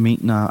Celtic will be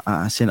making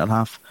a centre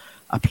half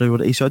a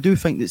priority. So I do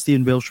think that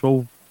Stephen Welsh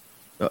will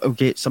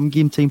get some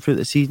game time throughout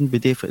the season. We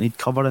definitely need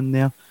cover in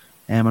there.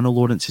 I know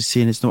Lawrence is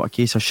saying it's not a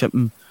case of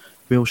shipping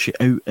Welsh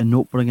out and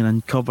not bringing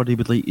in cover. He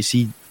would like to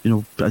see,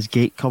 us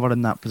get cover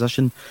in that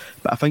position.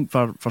 But I think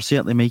for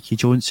certainly Mikey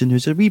Johnson,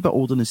 who's a wee bit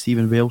older than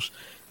Stephen Welsh,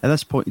 at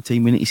this point in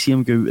time we need to see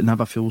him go out and have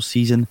a full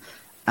season,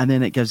 and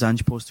then it gives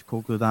Ange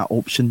Postecoglou that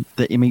option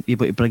that he might be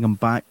able to bring him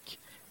back.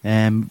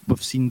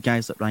 We've seen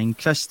guys like Ryan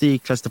Christie,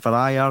 Christopher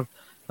Ayer.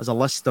 There's a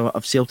list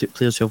of Celtic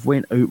players who have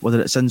went out,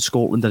 whether it's in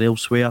Scotland or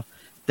elsewhere,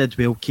 did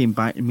well, came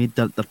back and made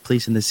their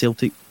place in the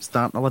Celtic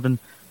starting 11.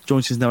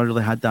 Johnson's never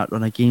really had that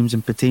run of games,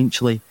 and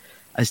potentially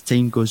as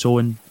time goes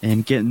on,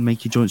 getting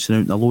Mikey Johnson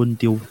out in a loan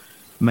deal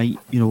might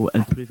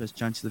improve his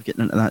chances of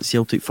getting into that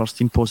Celtic first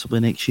team possibly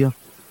next year.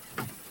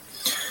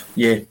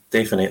 Yeah,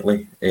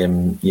 definitely.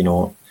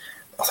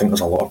 I think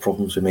there's a lot of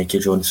problems with Mikey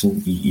Johnson.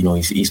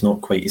 He's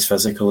not quite as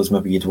physical as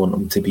maybe you'd want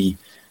him to be.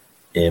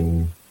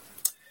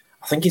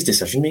 I think his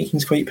decision making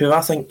is quite poor.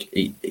 I think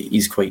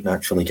he's quite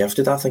naturally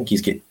gifted. I think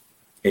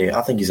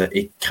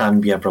he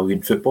can be a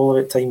brilliant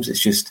footballer at times.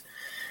 It's just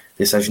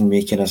decision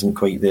making isn't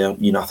quite there.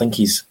 I think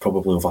he's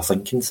probably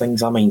overthinking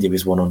things. I mind he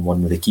was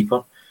 1-on-1 with the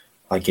keeper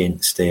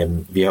against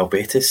Real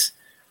Betis,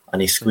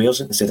 and he squares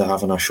it instead of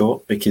having a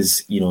shot,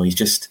 because he's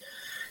just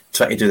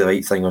trying to do the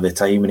right thing all the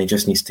time, and he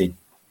just needs to,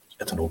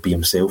 be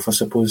himself, I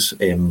suppose.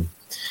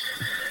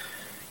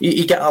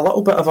 He got a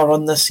little bit of a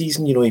run this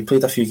season. He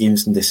played a few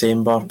games in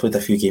December, played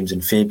a few games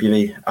in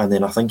February, and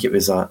then I think it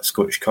was that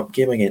Scottish Cup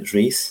game against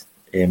Wraith.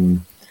 I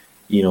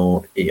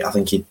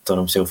think he'd done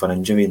himself an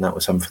injury, and that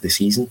was him for the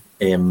season.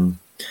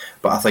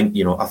 But I think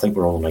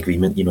we're all in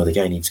agreement. The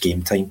guy needs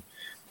game time.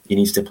 He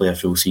needs to play a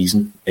full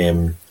season.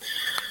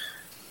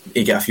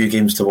 He got a few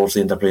games towards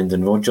the end of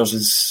Brendan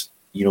Rodgers'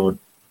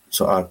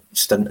 sort of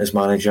stint as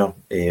manager.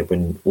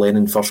 When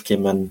Lennon first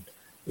came in,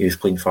 he was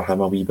playing for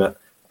him a wee bit,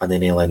 and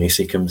then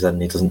Elyounoussi comes in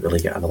and he doesn't really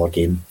get another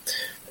game.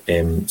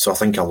 So I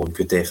think alone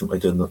could definitely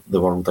do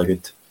the world a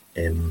good,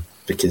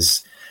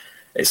 because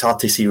it's hard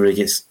to see where he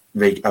gets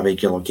a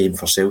regular game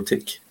for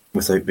Celtic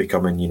without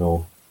becoming,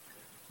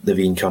 the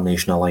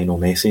reincarnation of Lionel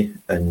Messi.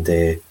 And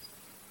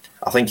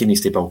I think he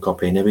needs to bulk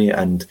up anyway.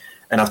 And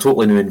in a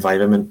totally new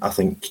environment, I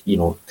think,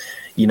 you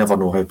never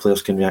know how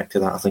players can react to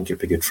that. I think it'd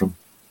be good for him.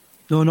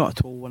 No, not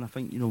at all. And I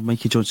think,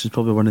 Mikey Johnson's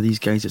probably one of these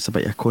guys that's a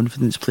bit of a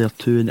confidence player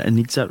too and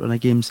needs that run of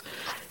games.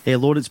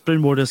 Lawrence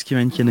Brown Warriors came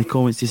in the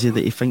comments to say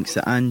that he thinks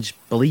that Ange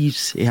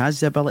believes he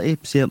has the ability.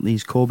 Certainly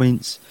his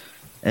comments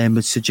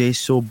would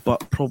suggest so,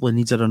 but probably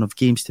needs a run of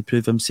games to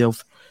prove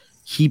himself.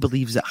 He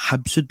believes that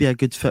Hibs would be a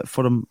good fit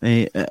for him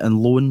in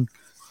loan.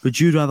 Would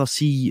you rather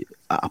see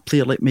a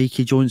player like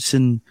Mikey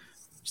Johnson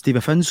stay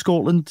within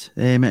Scotland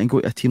and go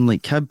to a team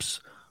like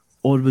Hibs?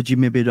 Or would you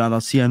maybe rather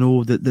see, I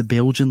know that the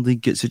Belgian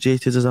league gets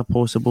suggested as a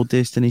possible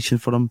destination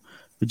for him.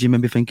 Would you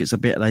maybe think it's a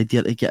better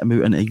idea to get him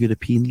out into a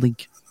European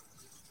league?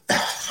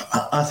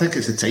 I think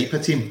it's the type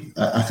of team.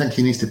 I think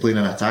he needs to play in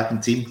an attacking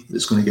team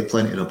that's going to get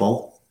plenty of the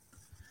ball.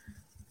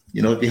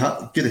 It'd be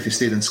good if he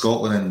stayed in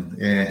Scotland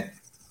and,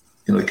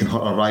 he can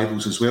hurt our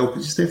rivals as well,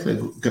 because he's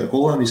definitely got a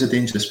goal on him. He's a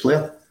dangerous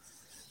player.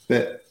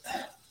 But,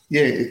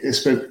 yeah,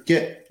 it's about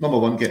number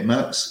one, getting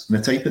minutes in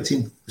the type of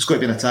team. It's got to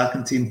be an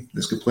attacking team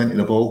that's got plenty of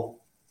the ball.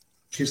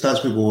 Because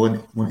that's what we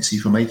want to see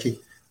from Mikey.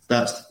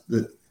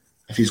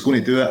 If he's going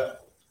to do it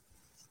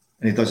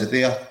and he does it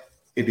there,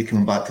 he'd be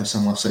coming back to a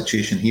similar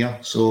situation here.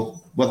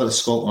 So whether it's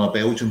Scotland or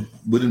Belgium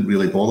wouldn't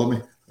really bother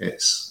me.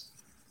 It's,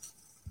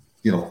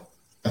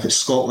 if it's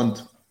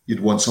Scotland, you'd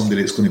want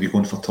somebody that's going to be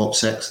going for top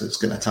six, that's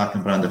got an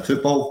attacking brand of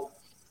football.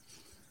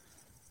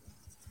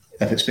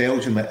 If it's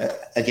Belgium,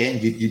 again,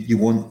 you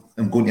want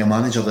him going to a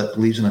manager that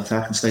believes in an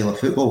attacking style of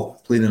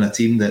football, playing in a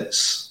team that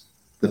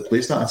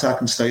plays that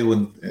attacking style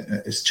and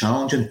is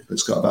challenging,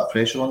 that's got a bit of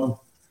pressure on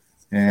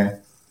them.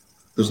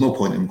 There's no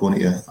point in going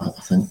to,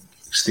 I think,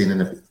 staying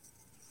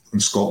in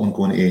Scotland,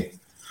 going to,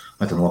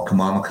 I don't know,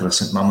 Kilmarnock or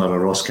St Mirren or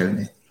Ross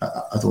County.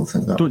 I don't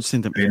think that. Don't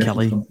send him to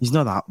Kelly. He's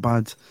not that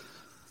bad.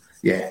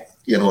 Yeah.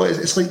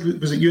 It's like,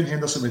 was it you and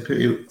Henderson we put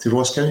you to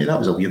Ross County? That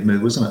was a weird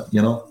move, wasn't it?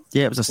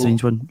 Yeah, it was a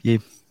strange one. Yeah.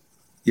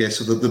 Yeah,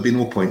 so there'd be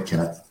no point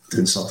kind of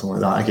doing something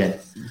like that again.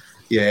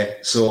 Yeah,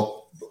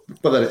 so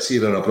whether it's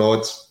here or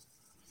abroad,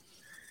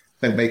 I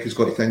think Mike has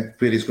got to think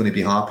where he's going to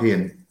be happy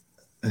and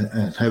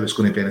how it's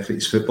going to benefit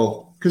his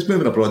football. Because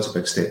moving abroad's a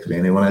big step for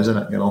anyone, isn't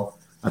it?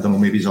 I don't know,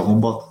 maybe he's a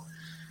homebird.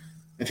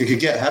 If he could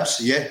get Hibs,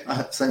 yeah,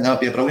 I think that'd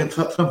be a brilliant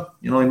fit for him.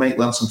 He might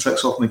learn some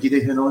tricks off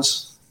McGeady, who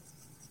knows?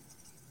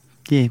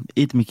 Yeah,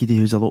 Ed McGeady,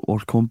 who's a lot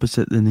more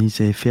competent than his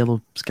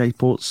fellow Sky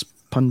Sports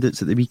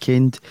pundits at the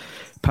weekend.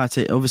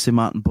 Patty, obviously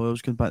Martin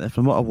Boyle's going back there.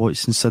 From what I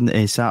watched on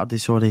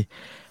Saturday,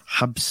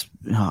 Hibs,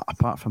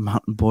 apart from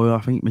Martin Boyle,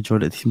 I think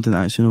majority of the team didn't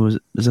actually know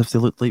as if they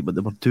looked like what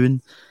they were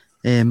doing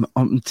up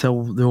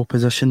until the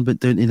opposition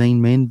went down to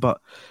 9 men.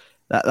 But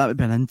that would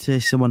be an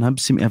interesting one. Hibs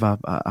seem to have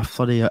a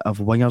flurry of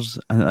wingers,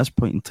 and at this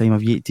point in time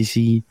I've yet to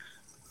see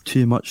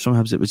too much from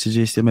Hibs that would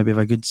suggest they maybe have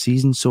a good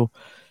season. So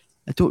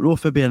I don't know if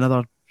it'd be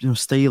another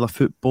style of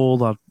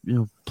football or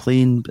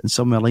playing in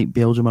somewhere like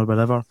Belgium or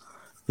wherever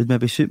would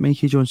maybe suit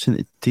Mikey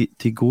Johnson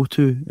to go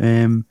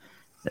to.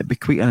 It'd be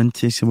quite an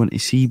interesting one to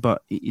see,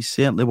 but he's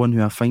certainly one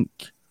who I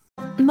think.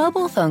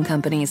 Mobile phone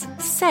companies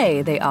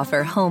say they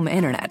offer home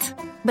internet.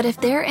 But if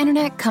their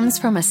internet comes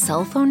from a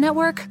cell phone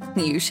network,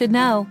 you should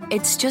know.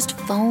 It's just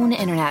phone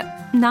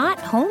internet, not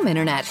home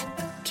internet.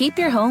 Keep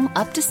your home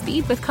up to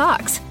speed with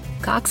Cox.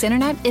 Cox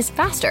internet is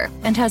faster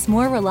and has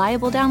more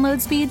reliable download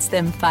speeds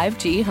than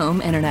 5G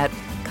home internet.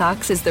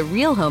 Cox is the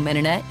real home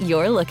internet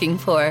you're looking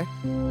for.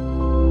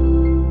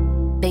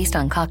 Based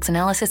on Cox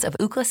analysis of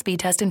Ookla speed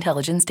test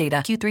intelligence data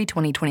Q3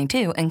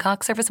 2022 and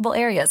Cox serviceable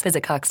areas,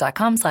 visit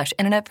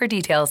cox.com/internet for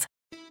details.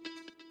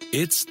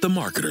 It's the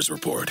Marketer's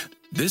Report.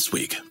 This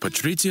week,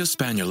 Patrizia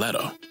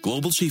Spagnoletto,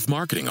 Global Chief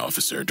Marketing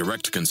Officer,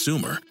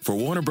 Direct-to-Consumer for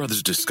Warner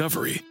Brothers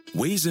Discovery,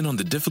 weighs in on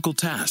the difficult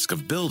task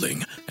of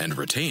building and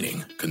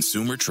retaining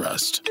consumer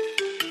trust.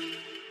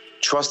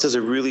 Trust is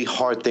a really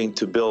hard thing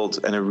to build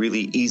and a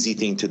really easy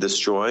thing to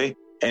destroy,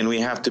 and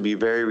we have to be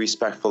very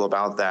respectful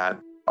about that.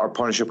 Our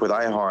partnership with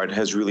iHeart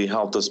has really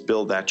helped us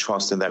build that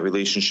trust and that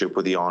relationship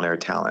with the on-air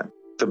talent.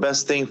 The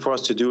best thing for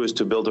us to do is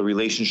to build a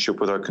relationship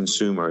with our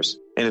consumers.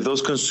 And if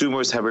those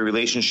consumers have a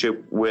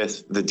relationship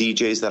with the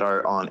DJs that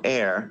are on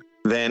air,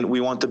 then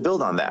we want to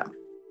build on that.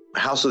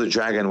 House of the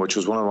Dragon, which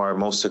was one of our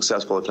most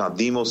successful, if not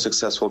the most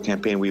successful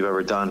campaign we've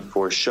ever done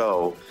for a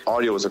show,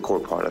 audio was a core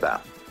part of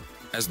that.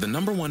 As the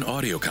 #1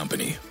 audio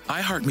company,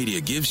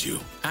 iHeartMedia gives you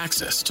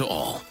access to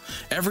all.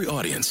 Every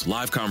audience,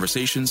 live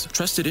conversations,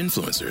 trusted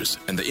influencers,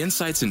 and the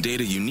insights and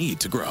data you need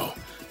to grow.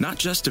 Not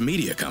just a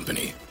media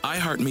company,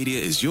 iHeartMedia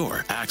is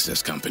your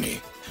access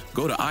company.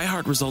 Go to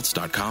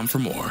iHeartResults.com for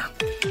more.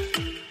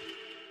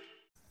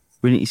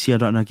 We need to see a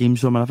run of games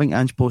from him. I think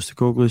Ange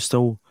Postecoglou is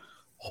still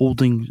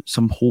holding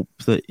some hope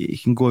that he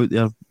can go out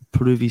there,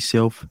 prove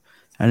himself,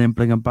 and then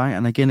bring him back.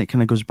 And again, it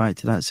kind of goes back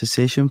to that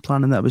succession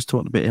planning that I was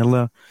talking about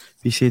earlier.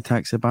 We say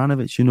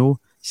Hakšabanović,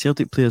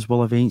 Celtic players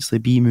will eventually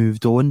be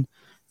moved on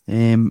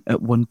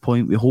at one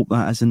point. We hope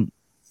that isn't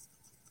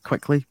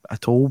quickly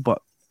at all,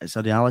 but it's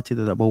a reality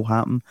that it will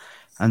happen.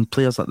 And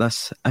players like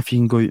this, if you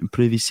can go out and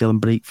prove yourself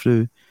and break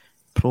through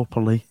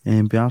properly,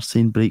 we are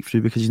saying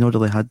breakthrough because he's not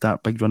really had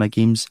that big run of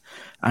games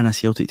in a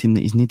Celtic team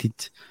that he's needed,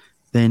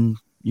 then,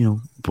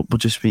 but we'll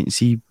just wait and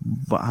see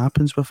what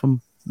happens with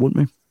him, won't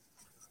we?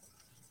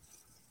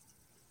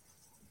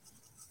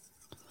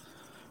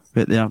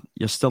 Right there,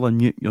 you're still on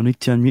mute. You'll need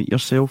to unmute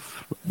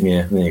yourself.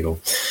 Yeah, there you go.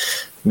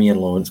 Me and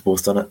Lawrence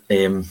both done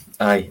it.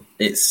 I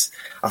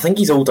think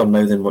he's older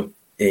now than what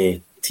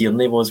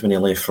Tierney was when he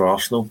left for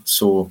Arsenal.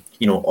 So,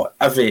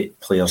 every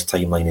player's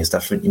timeline is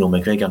different.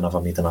 McGregor never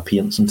made an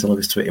appearance until he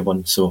was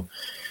 21. So,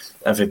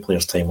 every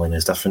player's timeline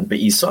is different. But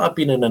he's sort of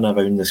been in and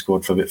around the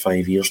squad for about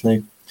 5 years now.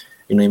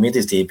 He made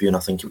his debut, and I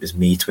think it was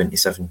May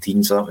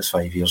 2017. So that was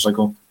 5 years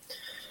ago.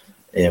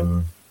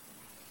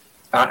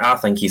 I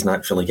think he's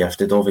naturally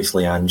gifted.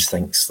 Obviously, Ange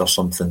thinks there's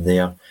something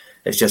there.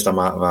 It's just a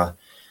matter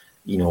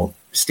of,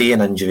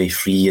 staying injury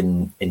free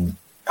and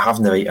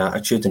having the right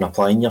attitude and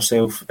applying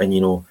yourself.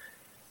 And,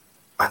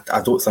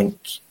 I don't think,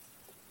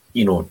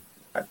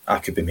 I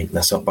could be making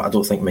this up, but I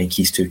don't think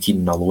Mikey's too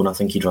keen alone. I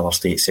think he'd rather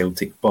stay at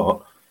Celtic.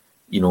 But,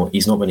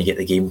 he's not going to get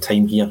the game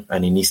time here,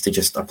 and he needs to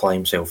just apply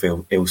himself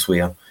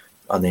elsewhere,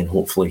 and then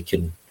hopefully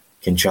can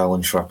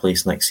challenge for a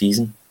place next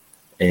season.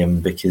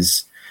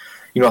 Because,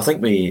 I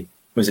think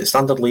was it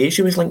Standard Liège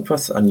he was linked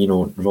with?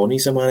 And,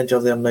 Ronnie's the manager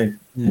there now.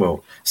 Yeah.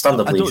 Well,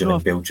 Standard Liège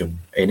in Belgium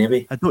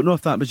anyway. I don't know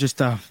if that was just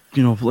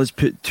let's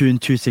put two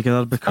and two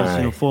together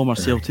because, former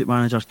Celtic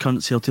manager,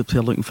 current Celtic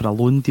player looking for a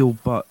loan deal.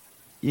 But,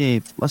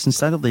 yeah, listen,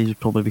 Standard Liège would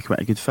probably be quite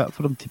a good fit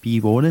for him, to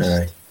be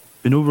honest.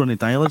 We know Ronnie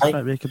Dyler's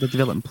track record of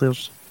developing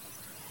players.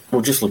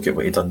 Well, just look at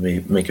what he done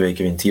with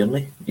McGregor and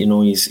Tierney.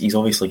 He's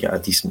obviously got a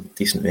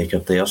decent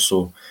record there,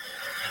 so...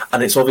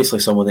 And it's obviously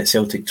someone that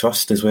Celtic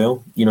trust as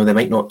well. They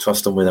might not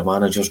trust him with a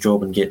manager's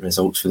job and getting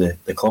results for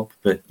the club,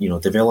 but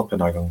developing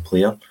a young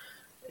player,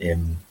 I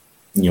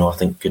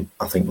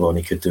think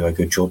Ronnie could do a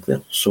good job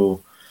there.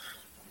 So,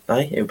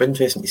 it'll be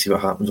interesting to see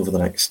what happens over the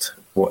next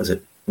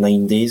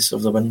 9 days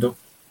of the window.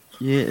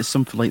 Yeah, it's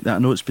something like that. I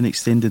know it's been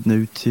extended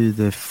now to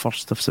the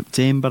 1st of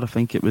September. I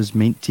think it was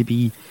meant to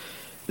be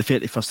the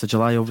 31st of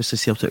July. Obviously,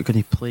 Celtic are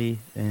going to play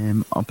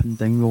up in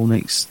Dingwall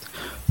next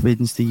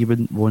Wednesday. You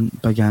wouldn't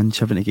want Big Ange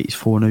having to get his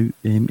phone out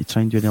to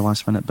try and do any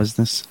last minute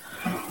business.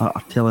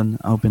 I'm telling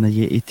Albion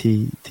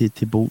Ayeti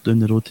to bolt down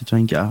the road to try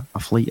and get a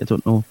flight. I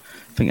don't know.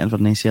 I think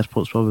Inverness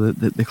Airport's probably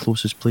the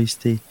closest place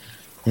to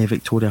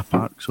Victoria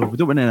Park. So we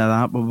don't want any of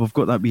that, but we've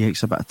got that wee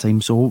extra bit of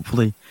time. So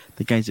hopefully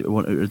the guys that we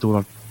want out the door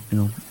are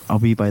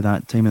away by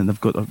that time and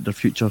they've got their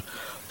future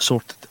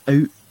sorted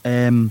out.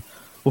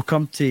 We'll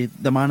come to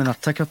the man in our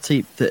ticker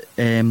tape that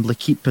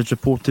L'Équipe has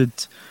reported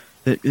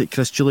that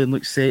Chris Jullien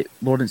looks set,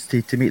 Lawrence,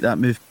 to make that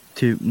move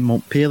to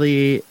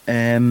Montpellier.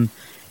 It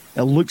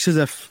looks as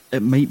if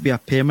it might be a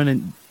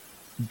permanent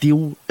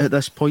deal at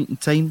this point in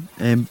time.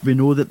 We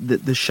know that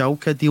the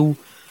Schalke deal,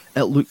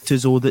 it looked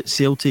as though that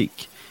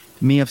Celtic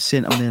may have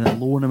sent him then a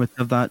loan and would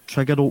have that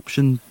trigger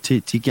option to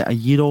get a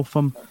year off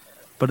him.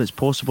 But it's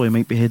possible he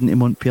might be heading to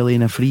Montpellier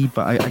in a free.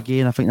 But I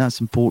think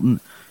that's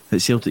important, that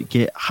Celtic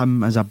get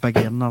him as a big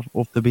earner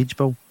off the wage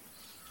bill.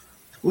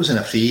 Goes in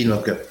a free, and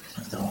we've got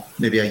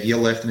maybe a year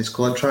left in his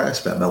contract.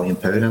 It's about £1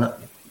 million in it.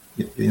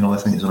 I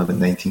think it's only about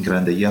 19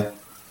 grand a year.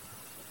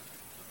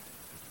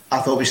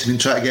 I thought we should have been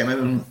trying to get him out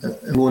on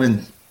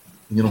loan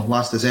in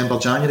last December,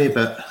 January,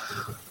 but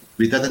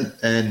we didn't.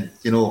 And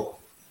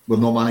we've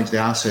not managed the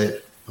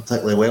asset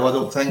particularly well, I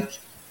don't think.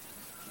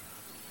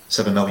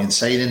 £7 million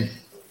signing,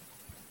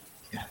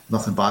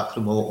 nothing back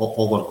from him.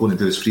 All we're going to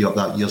do is free up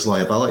that year's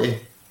liability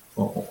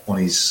on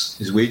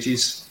his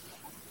wages.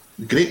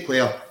 Great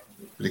player,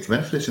 but he came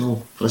in for us,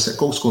 for a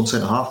goal scoring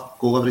centre half,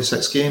 goal every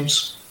 6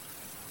 games.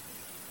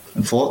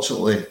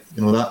 Unfortunately,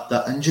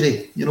 that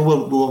injury, we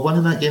were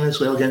winning that game as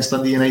well against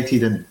Dundee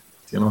United, and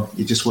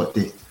you just want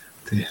to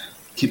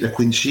keep the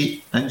clean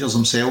sheet. Injures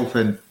himself,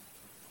 and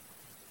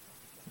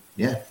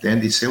the end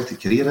of his Celtic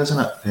career,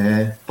 isn't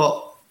it?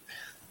 But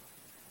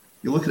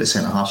you look at the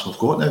centre halves we've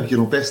got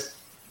now. Best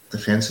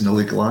defence in the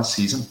league last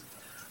season.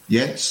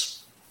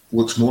 Jens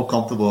looks more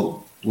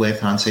comfortable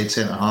left-hand side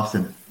centre half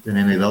than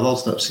any of the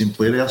others that I've seen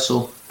play there.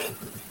 So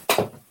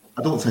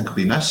I don't think he'll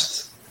be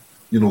missed.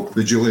 The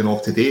Jullien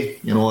of today.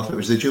 If it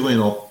was the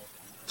Jullien of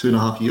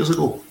 2.5 years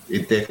ago,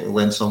 he'd definitely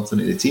lend something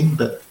to the team.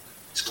 But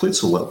he's played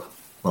so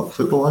well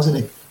football, hasn't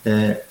he?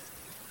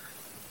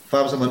 If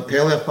I was a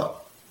Montpellier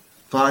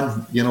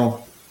fan,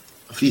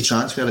 a free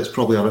transfer, it's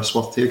probably a risk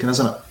worth taking,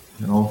 isn't it?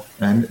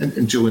 And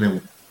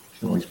Jullien,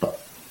 he's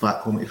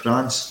back home to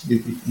France.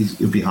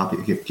 He'll be happy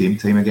to get game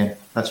time again.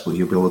 That's what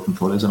he'll be looking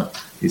for, isn't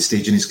it? He's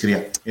staging his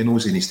career. He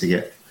knows he needs to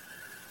get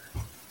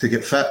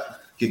fit,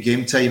 get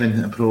game time,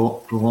 and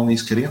prolong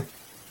his career.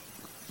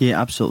 Yeah,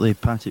 absolutely,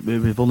 Patrick.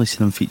 We've only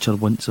seen him feature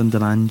once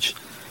under Ange,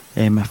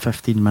 a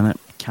 15-minute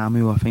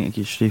cameo, I think,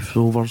 against Strafe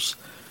Rovers.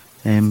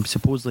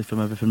 Supposedly, from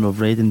everything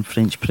we've read in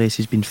French press,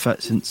 he's been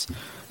fit since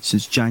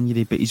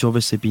January, but he's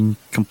obviously been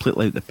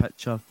completely out the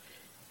picture.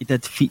 he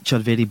did feature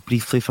very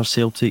briefly for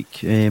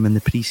Celtic in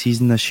the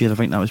pre-season this year. I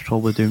think that was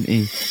probably down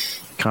to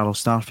Carl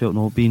Starfelt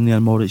not being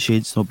there, Moritz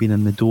Yates not being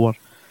in the door.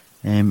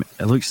 It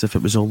looks as if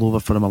it was all over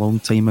for him a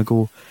long time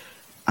ago.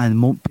 And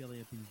Montpellier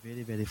have been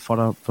very, very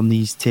far from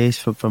these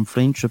tests. From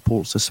French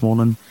reports this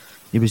morning,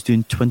 he was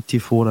doing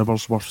 24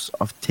 hours worth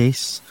of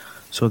tests.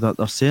 So that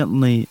they're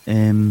certainly,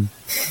 paying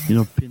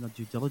their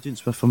due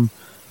diligence with him.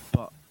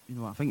 But,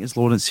 I think as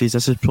Lawrence says,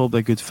 this is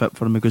probably a good fit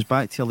for him. He goes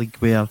back to a league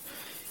where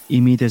he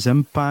made his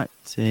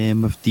impact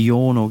with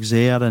Dion,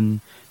 Auxerre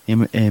and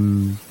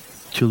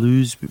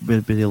Toulouse,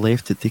 where he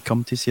left it to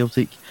come to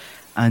Celtic.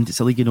 And it's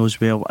a league he knows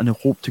well, and he'll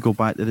hope to go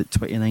back there at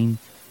 29,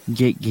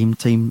 get game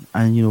time,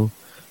 and,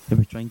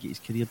 maybe try and get his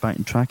career back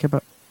on track a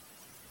bit.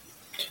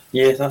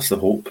 Yeah, that's the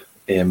hope.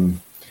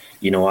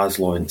 As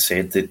Lawrence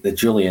said, the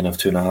Jullien of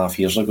 2.5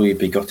 years ago, you'd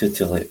be gutted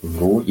to let him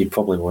go. You'd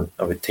probably want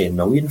about 10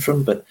 million from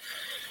him, but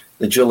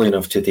the Jullien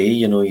of today,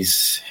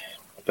 he's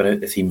been out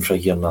the team for a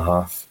year and a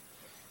half.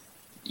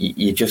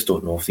 You just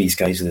don't know if these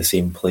guys are the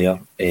same player.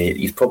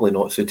 He's probably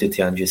not suited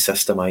to Ange's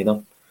system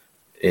either.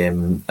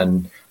 And I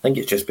think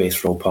it's just best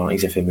for all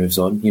parties if he moves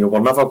on. We're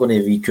never going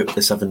to recoup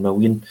the 7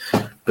 million,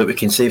 but we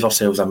can save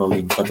ourselves £1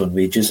 million on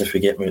wages if we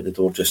get him out the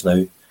door just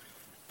now.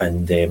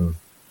 And,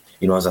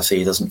 as I say,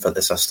 he doesn't fit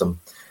the system.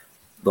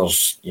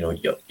 There's, you're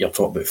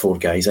talking about 4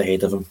 guys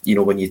ahead of him.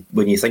 When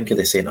you think of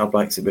the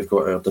centre-backs that we've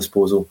got at our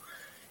disposal,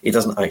 he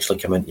doesn't actually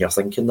come into your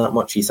thinking that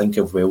much. You think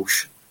of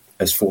Welsh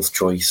as 4th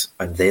choice,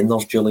 and then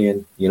there's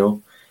Jullien,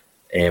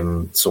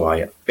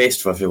 So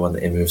best for everyone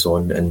that he moves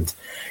on. And,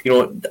 he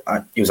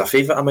was a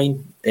favourite of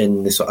mine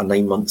in the sort of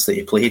 9 months that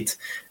he played.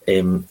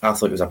 I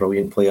thought he was a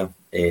brilliant player.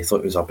 I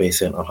thought he was our best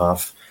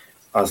centre-half.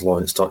 As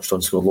Lawrence touched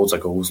on, scored loads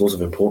of goals, loads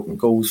of important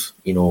goals.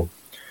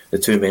 The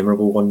 2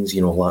 memorable ones,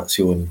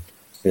 Lazio and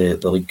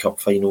the League Cup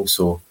final.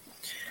 So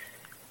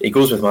he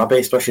goes with my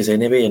best wishes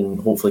anyway, and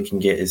hopefully can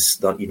get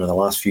the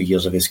last few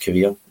years of his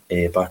career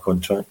back on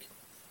track.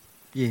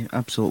 Yeah,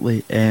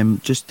 absolutely.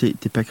 Just to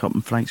pick up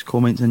on Frank's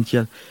comments in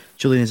here,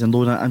 Jullien is in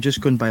loan. I'm just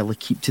going by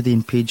L'Équipe today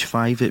on page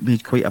 5. It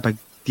made quite a big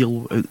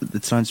deal out the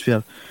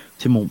transfer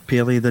to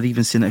Montpellier. They're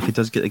even saying that if he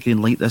does get the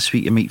green light this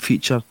week, it might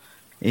feature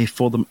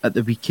for them at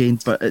the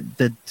weekend. But it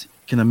did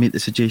kind of make the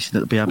suggestion that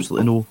there'll be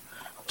absolutely no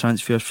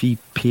transfer fee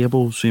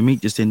payable. So he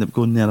might just end up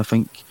going there, I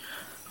think,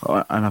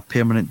 on a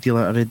permanent deal.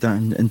 I read that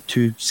in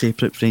 2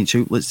 separate French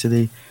outlets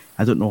today.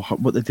 I don't know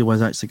what the deal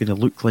is actually going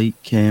to look like,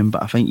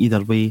 but I think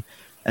either way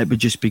it would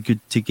just be good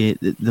to get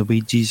the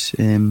wages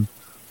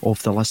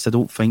off the list. I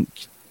don't think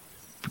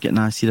we're getting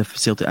asked here if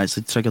Celtic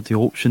actually triggered the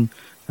option.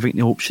 I think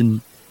the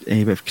option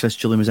with Chris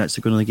Jullien was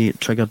actually going to get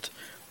triggered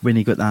when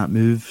he got that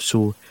move,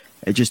 so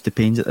it just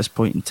depends at this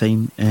point in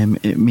time.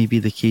 It may be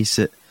the case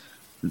that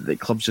the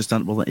clubs just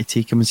aren't willing to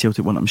take him and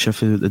Celtic want him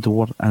shifted out the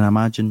door. And I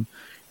imagine,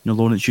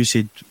 Lawrence, you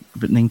said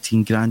about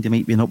 19 grand, he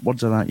might be in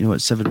upwards of that,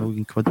 at 7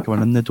 million quid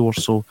going in the door.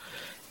 So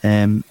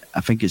I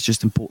think it's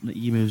just important that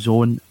he moves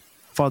on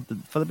for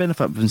the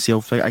benefit of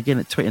himself. Again,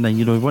 at 29,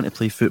 he want to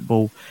play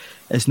football.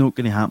 It's not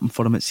going to happen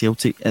for him at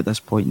Celtic at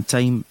this point in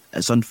time.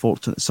 It's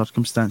unfortunate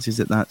circumstances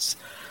that's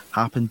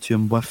happened to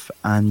him with,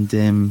 and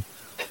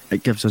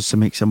it gives us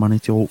some extra money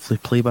to hopefully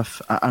play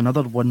with.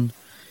 Another one,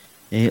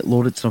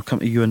 Lawrence, and I'll come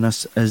to you on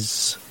this,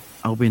 is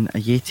Albin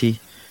Ajeti,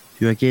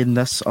 who again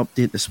this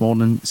update this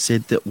morning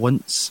said that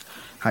once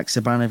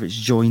Hakšabanović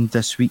joined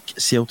this week,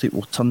 Celtic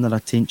will turn their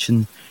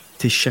attention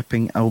to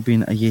shipping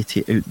Albin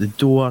Ajeti out the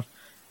door,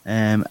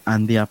 and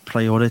they are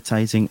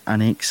prioritising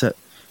an exit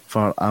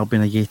for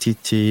Albin Ajeti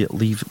to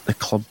leave the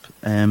club.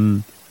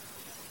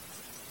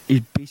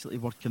 He's basically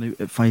working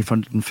out at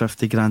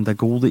 550 grand a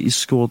goal that he's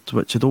scored,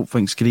 which I don't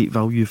think is great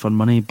value for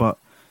money, but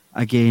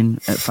again,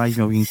 at 5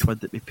 million quid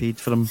that we paid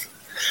for him,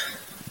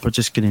 we're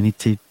just going to need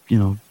to,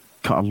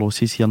 cut our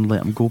losses here and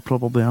let him go,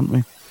 probably, aren't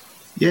we?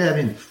 Yeah, I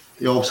mean,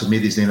 he also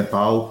made his name at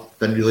Ball,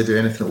 didn't really do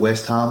anything at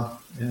West Ham.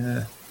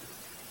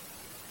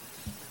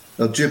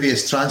 The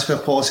dubious transfer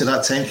policy at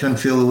that time came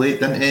fairly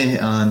late, didn't he?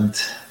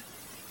 And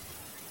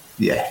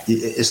yeah,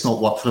 it's not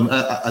worked for him.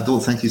 I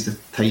don't think he's the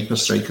type of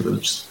striker that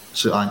would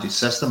suit Ange's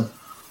system.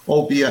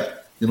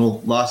 Albeit,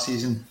 last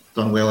season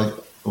done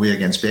well away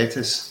against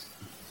Betis.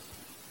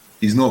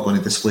 He's not going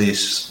to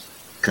displace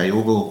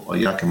Kyogo or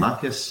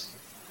Giakoumakis.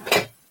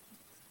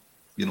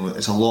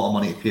 It's a lot of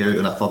money to pay out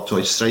on a third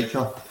choice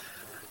striker,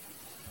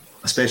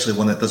 especially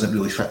one that doesn't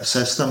really fit the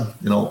system.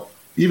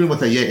 Even with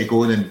Ajeti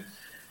going and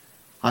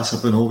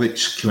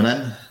Hakšabanović coming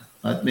in,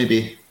 I'd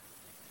maybe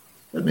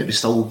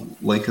still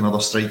like another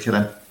striker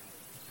in.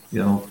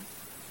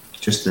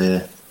 Just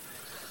kind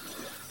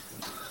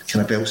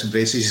of belts and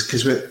braces,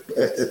 because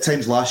at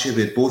times last year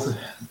we had both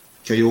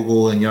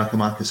Kyogo and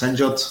Giakoumakis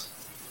injured.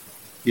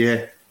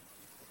 Yeah,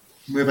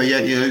 move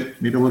Ajeti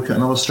out, maybe look at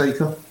another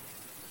striker.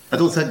 I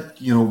don't think,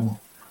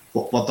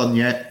 we're done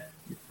yet.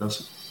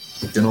 There's,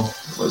 8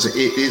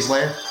 days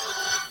left?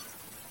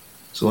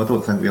 So I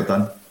don't think we're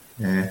done.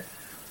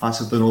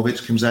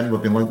 Hakšabanović comes in,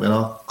 we've been linked with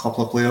a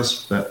couple of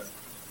players, but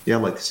yeah,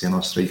 I'd like to see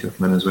another striker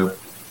come in as well.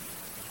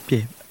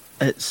 Yeah,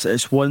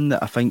 it's one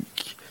that I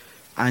think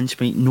Ange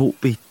might not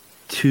be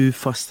too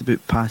fussed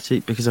about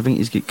Patrick because I think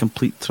he's got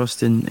complete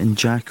trust in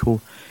Jacko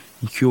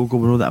and Kyogo.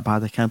 We know that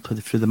Abada can't play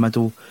through the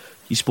middle.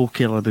 You spoke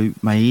earlier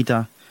about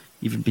Maeda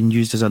even being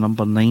used as a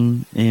number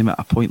 9 at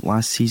a point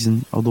last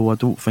season, although I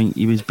don't think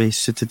he was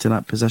best suited to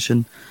that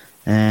position.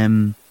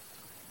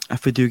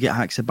 If we do get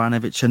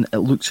Hakšabanović in, it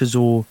looks as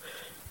though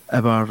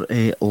our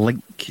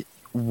link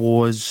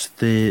was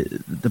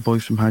the boy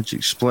from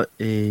Hajduk Split,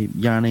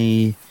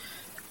 Yanni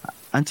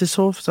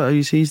Antisov, is that how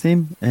you say his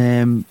name?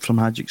 From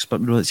Hajduk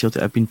Split. We know that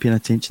Celtic have been paying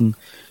attention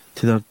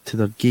to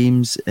their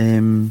games.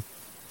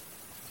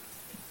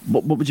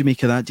 What would you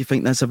make of that? Do you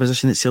think that's a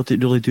position that Celtic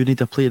really do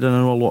need a player in? I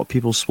know a lot of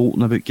people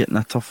spoken about getting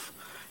a tough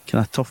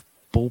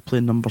ball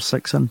playing number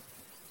 6 in.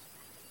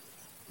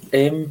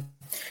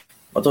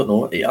 I don't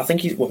know. I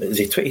think is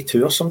he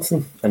 22 or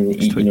something? And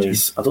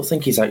I don't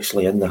think he's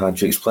actually in the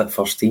Hajduk Split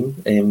first team.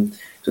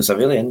 So it's a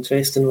really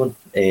interesting one.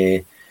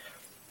 I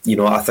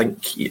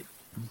think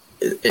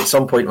at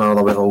some point or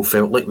another we've all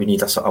felt like we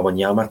need a sort of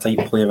Wanyama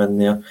type player in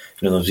there.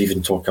 There's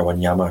even talk of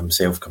Wanyama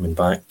himself coming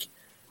back.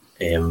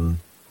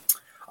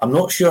 I'm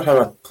not sure how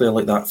a player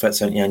like that fits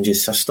into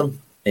Ange's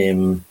system.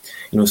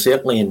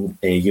 Certainly in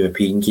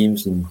European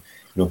games and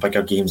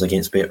bigger games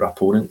against better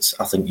opponents,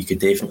 I think you could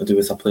definitely do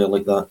with a player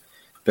like that.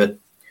 But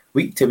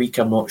week to week,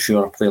 I'm not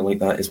sure a player like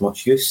that is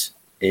much use.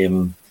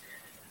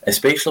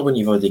 Especially when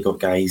you've already got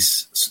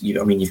guys.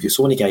 You've got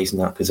so many guys in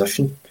that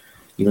position.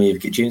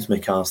 You've got James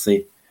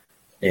McCarthy.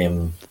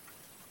 You've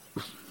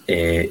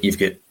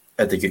got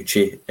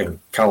Ideguchi and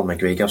Callum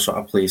McGregor sort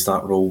of plays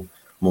that role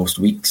most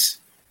weeks.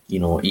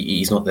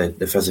 He's not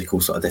the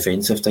physical sort of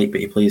defensive type,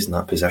 but he plays in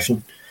that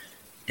position.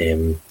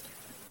 And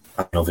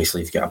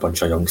obviously you've got a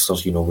bunch of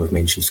youngsters. We've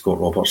mentioned Scott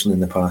Robertson in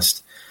the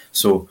past.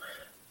 So,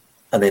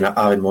 and then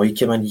Aaron Moy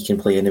came in. He can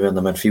play anywhere in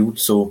the midfield.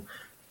 So,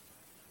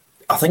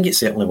 I think it's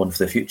certainly one for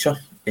the future.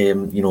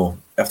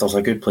 If there's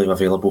a good player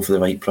available for the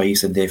right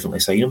price, then definitely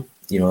sign him.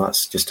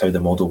 That's just how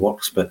the model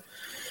works. But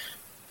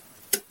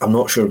I'm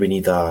not sure we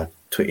need a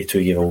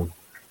 22-year-old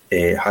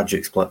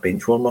Hajduk Split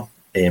bench warmer.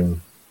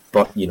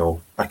 But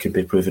I could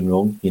be proven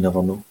wrong. You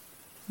never know.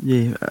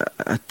 Yeah,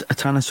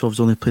 Atanasov's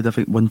only played I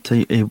think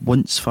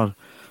once for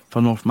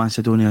North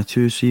Macedonia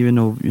too. So even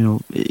though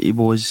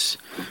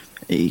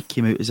he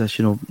came out as a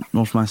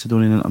North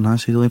Macedonian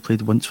international, he only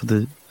played once for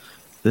the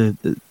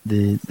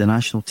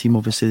national team.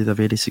 Obviously, they had a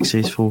very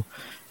successful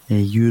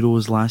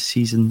Euros last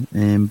season.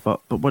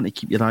 But one to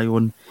keep your eye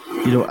on.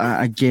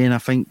 Again, I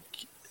think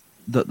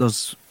that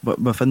there's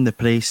within the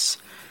press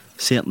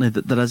certainly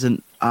that there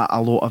isn't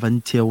a lot of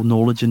intel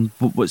knowledge in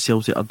what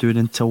Celtic are doing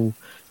until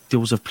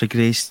deals have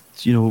progressed,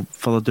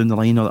 further down the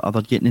line, or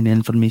they're getting any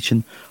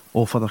information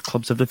off other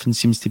clubs. Everything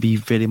seems to be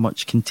very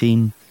much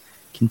contained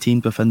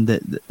within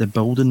the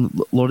building.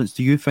 Lawrence,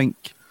 do you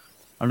think,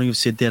 I know you've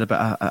said there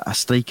about a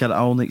striker, I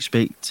only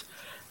expect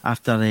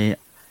after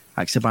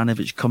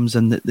Hakšabanović comes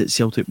in that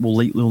Celtic will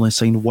likely only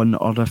sign one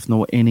or if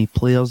not any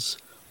players.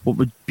 What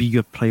would be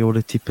your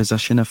priority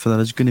position if there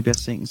is going to be a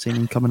second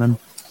signing coming in?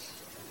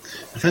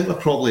 I think we're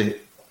probably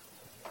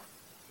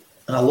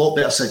in a lot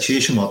better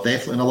situation, or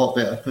definitely in a lot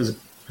better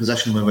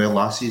position than we were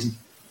last season.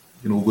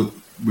 We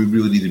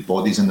really needed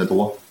bodies in the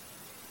door.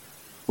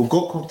 We've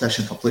got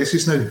competition for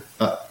places now,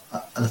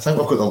 and I think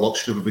we've got the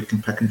luxury where we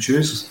can pick and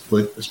choose.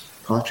 Like as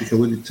Patrick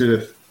alluded to,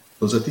 if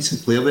there's a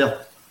decent player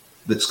there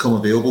that's come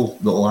available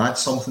that will add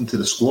something to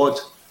the squad,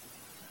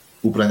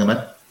 we'll bring him in.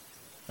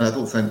 And I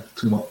don't think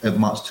it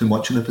matters too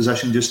much in the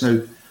position just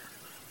now.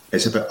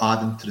 It's about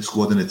adding to the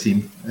squad and the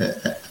team.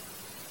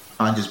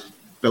 Ange's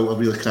built a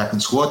really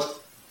cracking squad,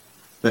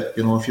 but if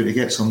you're to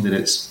get somebody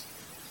that's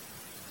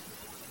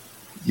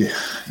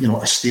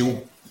a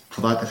steal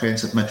for that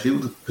defensive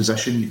midfield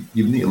position,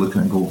 you need to look at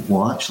it and go,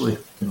 well, actually,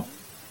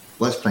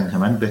 let's bring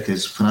him in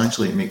because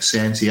financially it makes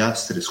sense. He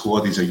adds to the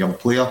squad. He's a young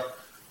player.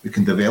 We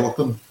can develop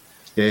him.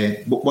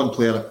 One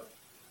player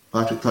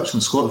Patrick touched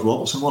on, Scott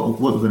Robertson. What are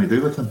we going to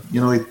do with him? He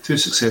had 2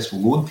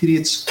 successful loan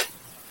periods.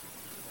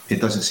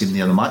 It doesn't seem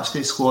near the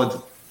matchday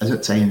squad. Is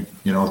it time,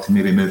 to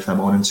maybe move him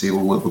on and say,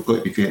 well, look, we've got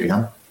to be fair to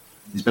him.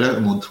 He's been out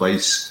on loan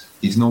twice.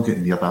 He's not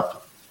getting near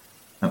that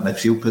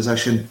midfield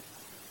position.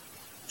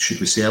 Should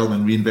we sell him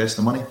and reinvest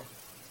the money?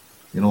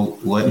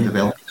 Let him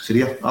develop his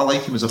career. I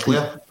like him as a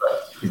player,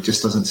 but he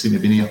just doesn't seem to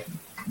be near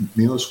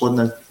the squad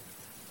now.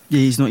 Yeah,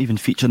 he's not even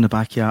featured in the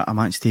back of a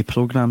matchday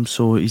programme,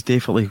 so he's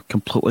definitely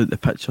completely out the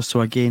picture.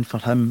 So again, for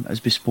him,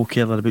 as we spoke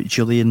earlier about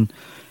Jullien,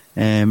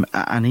 and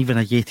even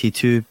Ajeti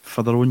too,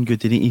 for their own good,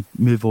 they need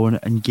to move on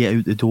and get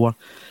out the door,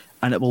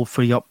 and it will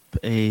free up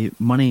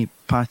money.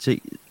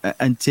 Patrick,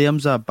 in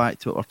terms of back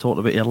to what we were talking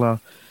about earlier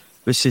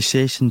with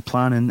succession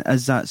planning,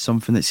 is that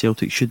something that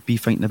Celtic should be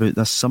thinking about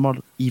this summer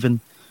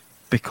even?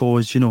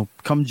 Because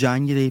come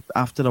January,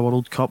 after a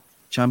World Cup,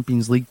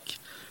 Champions League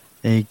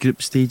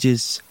group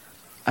stages,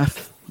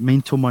 if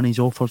mental money's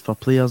offered for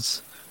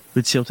players,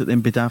 would Celtic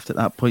then be daft at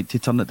that point to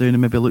turn it down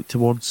and maybe look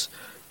towards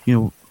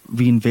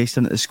reinvesting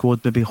into the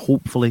squad? Maybe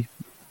hopefully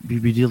we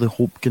really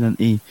hope going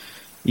into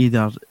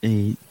either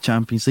a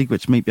Champions League,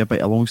 which might be a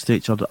bit of a long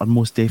stretch, or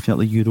most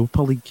definitely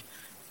Europa League.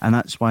 and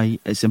that's why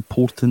it's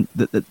important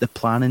that the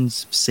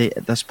planning's set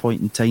at this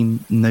point in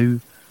time now,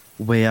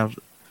 where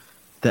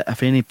that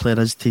if any player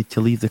is to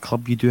leave the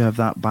club, you do have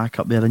that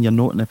backup there, and you're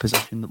not in a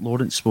position that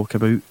Lawrence spoke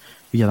about, where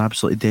you're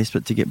absolutely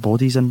desperate to get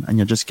bodies in, and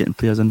you're just getting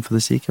players in for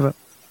the sake of it.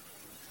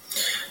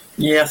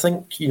 Yeah, I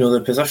think,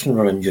 the position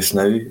we're in just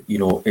now,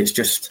 it's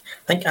just,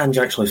 I think Ange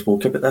actually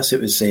spoke about this.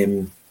 It was,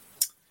 he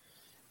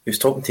was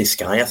talking to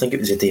Sky, I think it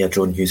was the day of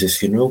John Hughes'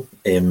 funeral.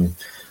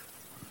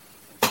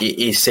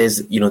 He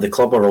says, the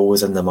club are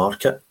always in the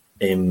market.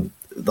 They're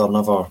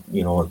never,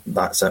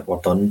 that's it,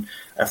 we're done.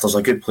 If there's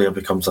a good player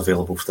becomes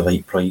available for the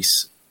right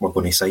price, we're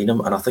going to sign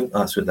him. And I think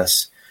that's what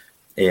this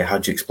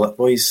Hajduk Split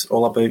boy's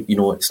all about.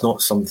 It's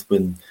not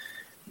something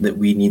that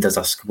we need as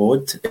a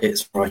squad.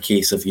 It's for a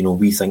case of,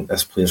 we think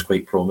this player's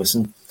quite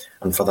promising,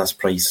 and for this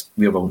price,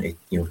 we're willing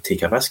to,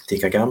 take a risk,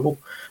 take a gamble.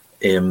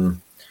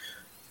 And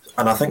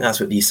I think that's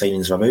what these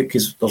signings are about,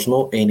 because there's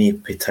not any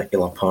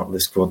particular part of the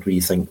squad where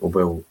you think, oh,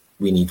 well,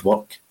 we need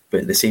work.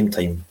 But at the same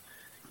time,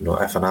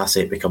 if an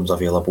asset becomes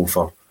available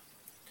for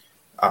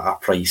a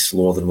price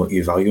lower than what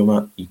you value them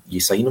at, you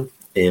sign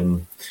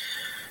them.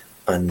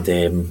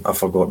 I've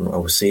forgotten what I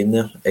was saying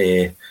there.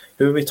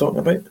 Who were we talking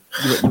about?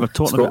 You were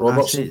talking about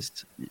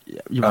assets.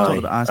 You were talking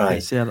about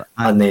assets there.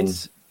 And then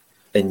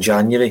in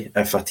January,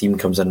 if a team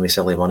comes in with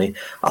silly money,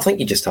 I think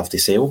you just have to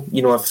sell.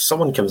 If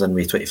someone comes in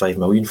with 25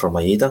 million for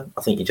Maeda,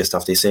 I think you just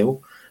have to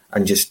sell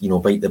and just,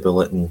 bite the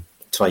bullet and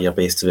try your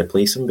best to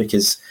replace him,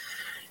 because,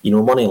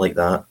 money like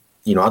that,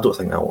 I don't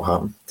think that will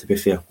happen, to be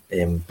fair.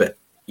 But,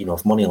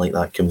 if money like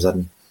that comes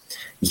in,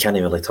 you can't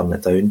really turn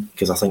it down,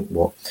 because I think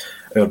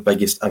our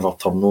biggest ever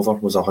turnover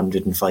was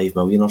 105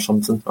 million or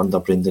something under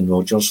Brendan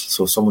Rodgers.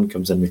 So if someone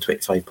comes in with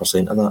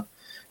 25% of that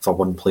for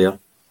one player,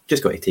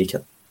 just got to take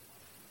it.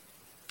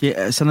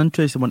 Yeah, it's an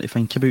interesting one to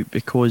think about,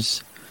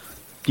 because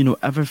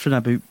everything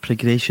about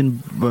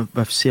progression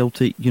with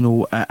Celtic,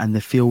 and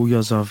the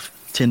failures of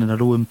 10 in a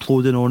row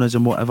imploding on us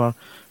and whatever,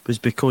 was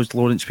because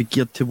Lawrence was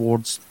geared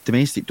towards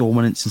domestic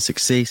dominance and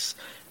success.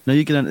 Now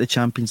you get into the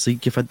Champions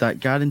League, you've had that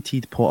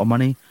guaranteed pot of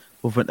money.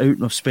 We've went out and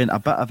we've spent a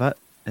bit of it.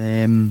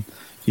 When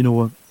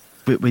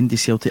did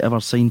Celtic ever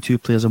sign two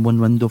players in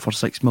one window for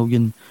 6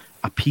 million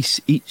a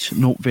piece each?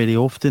 Not very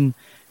often,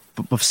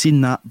 but we've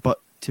seen that. But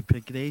to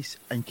progress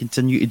and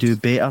continue to do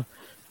better,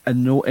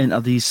 and not enter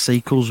these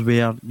cycles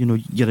where you're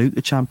out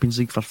the Champions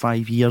League for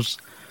 5 years,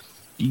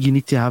 you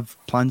need to have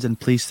plans in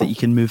place that you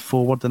can move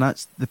forward, and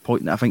that's the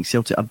point that I think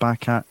Celtic are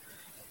back at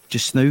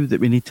just now, that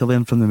we need to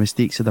learn from the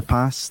mistakes of the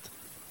past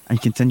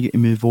and continue to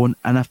move on.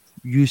 And if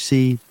you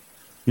say,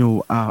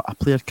 a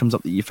player comes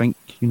up that you think,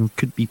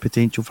 could be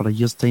potential for a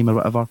year's time or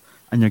whatever,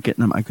 and you're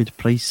getting them at a good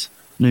price,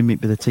 now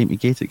might be the time to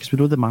get it, because we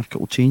know the market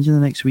will change in the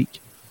next week.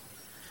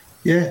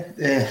 Yeah,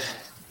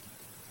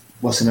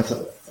 listen, if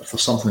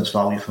there's something that's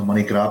value for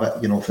money, grab it,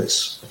 if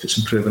it's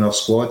improving our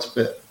squad.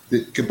 But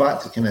go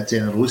back to kind of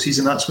 10 in a row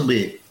season, that's when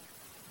we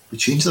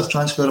changed our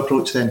transfer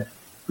approach then.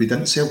 We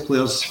didn't sell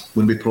players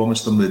when we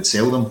promised them we'd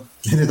sell them.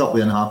 We ended up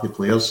with unhappy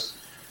players.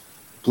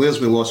 Players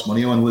we lost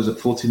money on, was it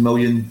 14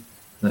 million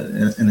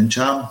in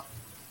Cham?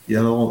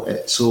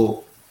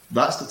 So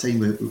that's the time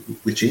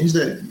we changed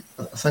it.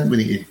 I think we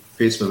need to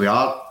face where we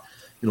are.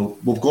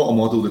 We've got a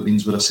model that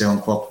means we're a selling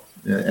club.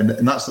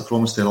 And that's the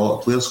promise to a lot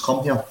of players.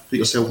 Come here, put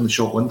yourself in the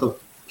shop window,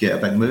 get a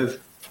big move.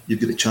 You've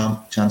got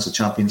a chance of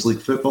Champions League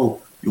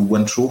football. You'll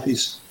win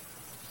trophies.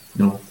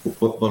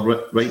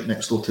 We're right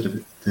next door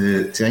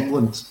to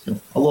England.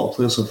 A lot of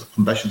players have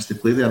ambitions to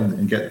play there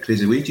and get the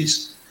crazy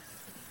wages.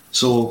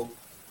 So,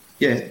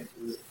 yeah,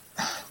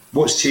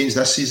 what's changed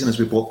this season is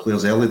we bought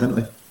players early, didn't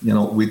we?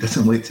 We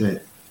didn't wait to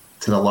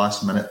the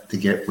last minute to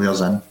get players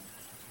in.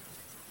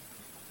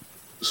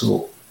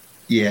 So,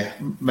 yeah,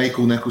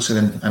 Michael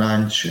Nicholson and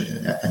Ange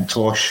and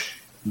Tosh,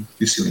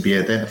 they seem to be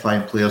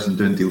identifying players and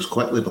doing deals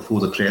quickly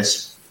before the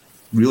press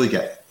really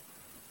get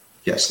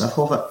a sniff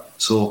of it.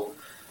 So,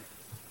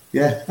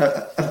 yeah,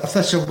 if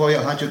this young boy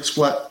at Hajduk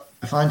Split,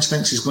 if Ange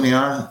thinks he's going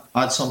to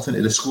add something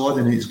to the squad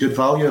and he's good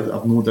value,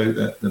 I've no doubt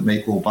that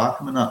Michael will back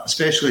him in that.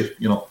 Especially,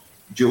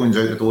 Jullien's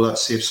out the door, that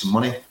saves some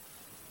money.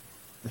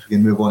 If we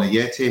can move on to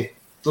Yeti.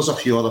 There's a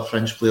few other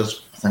French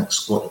players, I think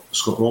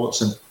Scott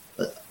Robertson,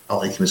 I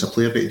like him as a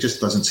player, but it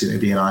just doesn't seem to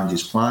be in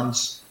Ange's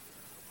plans.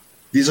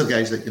 These are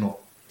guys that,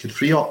 could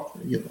free up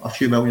a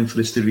few million for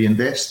us to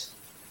reinvest.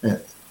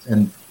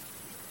 And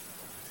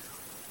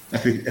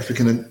if we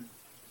can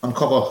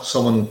uncover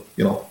someone,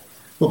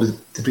 what was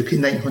it? Did we pay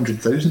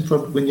 900,000 for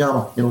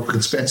Wanyama? If we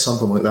can spend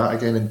something like that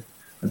again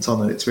and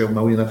turn it at 12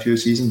 million in a few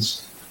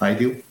seasons,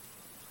 ideal.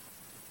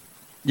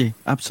 Yeah,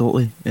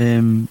 absolutely.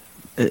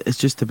 It's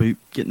just about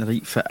getting the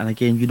right fit. And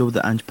again,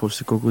 that Ange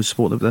Postecoglou's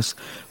spoken about this.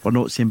 We're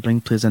not saying bring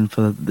players in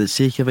for the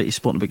sake of it. He's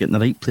spoken about getting the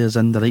right players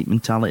in, the right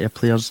mentality of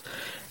players,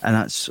 and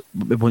that's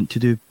what we want to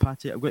do.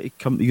 Patty, I've got to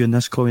come to you in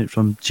this comment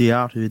from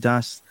JR, who had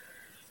asked,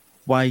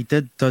 why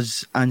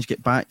does Ange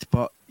get backed,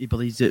 but he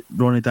believes that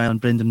Ronnie Dyer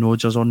and Brendan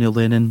Rodgers or Neil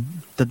Lennon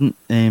didn't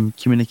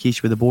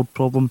communication with the board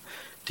problem.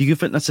 Do you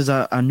think this is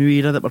a new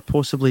era that we're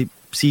possibly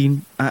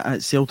seeing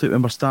at Celtic,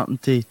 when we're starting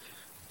to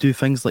do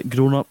things like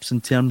grown-ups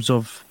in terms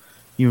of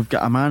You've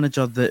got a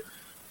manager that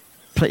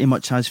pretty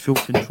much has full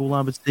control,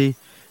 I would say,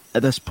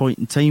 at this point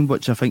in time,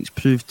 which I think's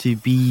proved to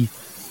be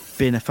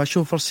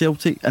beneficial for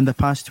Celtic in the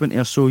past 20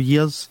 or so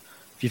years.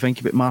 If you think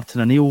about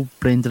Martin O'Neill,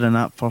 Brendan in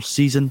that first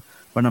season,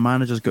 when a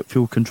manager's got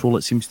full control,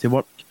 it seems to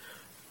work.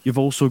 You've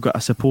also got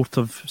a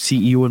supportive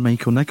CEO in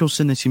Michael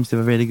Nicholson who seems to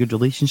have a very good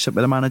relationship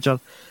with the manager,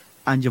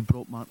 and you've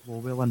brought Mark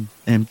Lawwell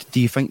in. Do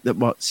you think that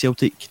what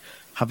Celtic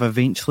have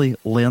eventually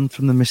learned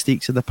from the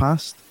mistakes of the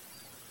past?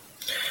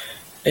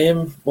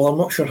 Well, I'm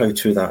not sure how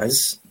true that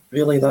is,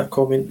 really, that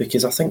comment,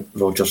 because I think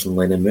Rodgers and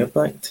Lennon were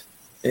backed,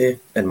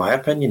 in my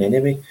opinion,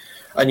 anyway.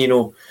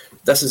 And,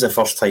 this is the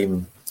first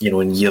time,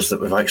 in years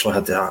that we've actually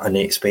had a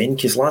net spend,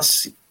 because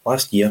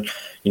last year,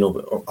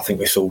 I think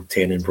we sold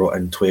 10 and brought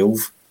in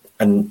 12,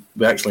 and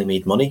we actually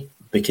made money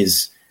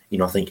because,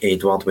 I think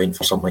Edward went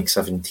for something like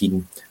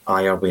 17,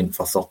 Ayer went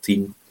for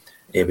 13,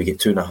 we get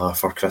 2.5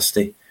 for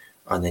Christie,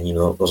 and then,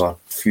 there's a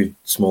few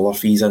smaller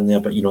fees in there,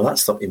 but,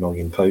 that's £30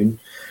 million.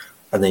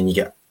 And then you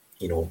get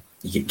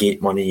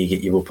gate money, you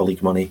get Europa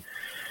League money.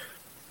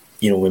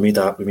 We made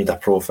a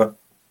profit.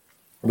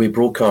 We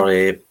broke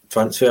our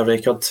transfer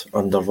record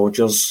under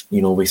Rodgers.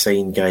 We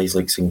signed guys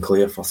like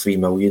Sinclair for $3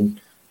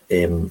 million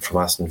from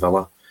Aston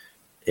Villa.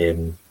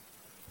 I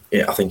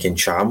think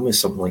Encham was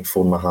something like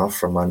 4.5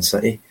 from Man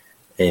City.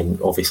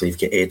 Obviously, you've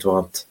got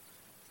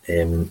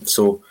Edward.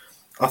 So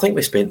I think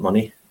we spent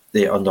money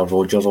under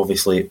Rodgers.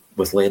 Obviously,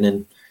 with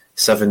Lennon,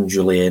 7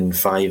 Jullien,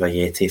 5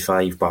 Ayeti,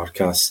 5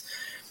 Barkas.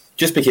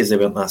 Just because they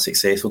weren't that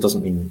successful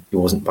doesn't mean he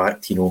wasn't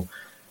backed.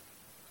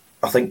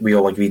 I think we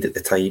all agreed at the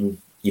time,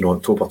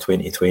 October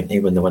 2020,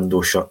 when the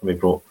window shut and we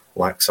brought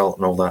Laxalt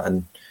and all that.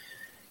 And,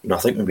 I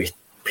think when we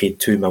paid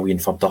 $2 million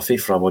for Duffy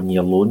for a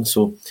 1-year loan.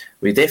 So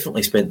we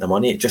definitely spent the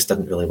money. It just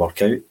didn't really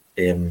work out.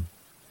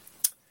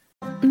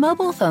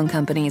 Mobile phone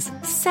companies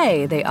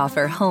say they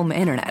offer home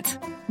internet.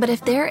 But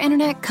if their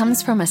internet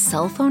comes from a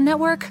cell phone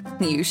network,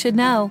 you should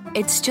know.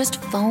 It's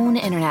just phone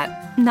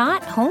internet,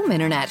 not home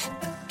internet.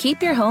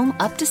 Keep your home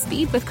up to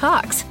speed with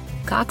Cox.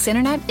 Cox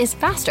Internet is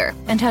faster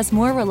and has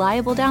more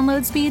reliable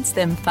download speeds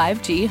than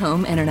 5G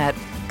home internet.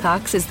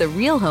 Cox is the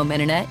real home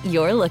internet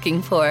you're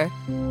looking for.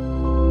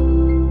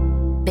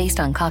 Based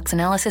on Cox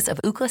analysis of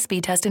Ookla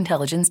speed test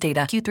intelligence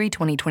data Q3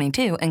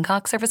 2022 and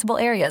Cox serviceable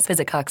areas,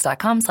 visit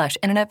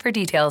cox.com/internet for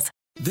details.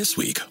 This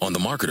week on The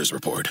Marketer's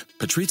Report,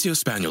 Patrizio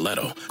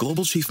Spagnoletto,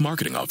 Global Chief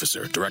Marketing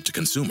Officer,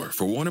 Direct-to-Consumer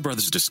for Warner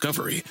Brothers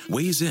Discovery,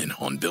 weighs in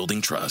on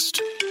building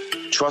trust.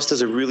 Trust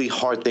is a really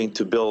hard thing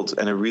to build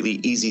and a really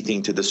easy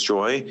thing to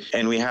destroy,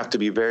 and we have to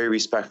be very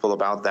respectful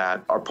about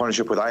that. Our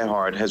partnership with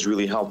iHeart has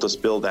really helped us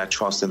build that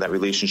trust and that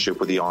relationship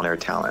with the on-air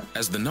talent.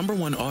 As the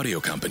 #1 audio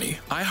company,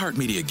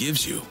 iHeartMedia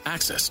gives you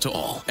access to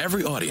all.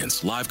 Every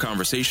audience, live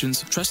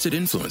conversations, trusted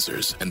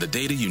influencers, and the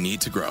data you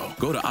need to grow.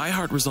 Go to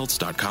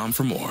iHeartResults.com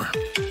for more.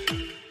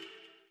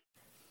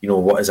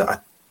 What is it,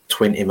 a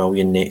 20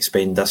 million net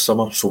spend this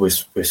summer? So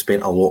we've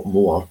spent a lot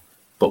more,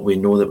 but we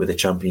know that with the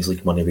Champions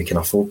League money we can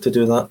afford to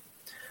do that.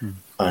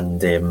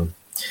 And, the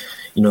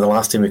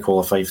last time we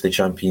qualified for the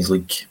Champions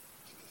League,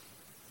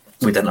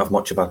 we didn't have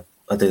much of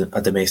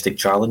a domestic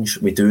challenge.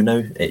 We do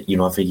now.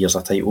 Every year's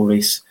a title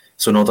race.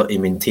 So in order to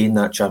maintain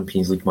that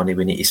Champions League money,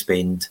 we need to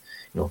spend,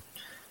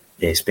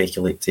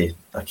 speculate to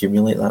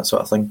accumulate that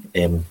sort of thing.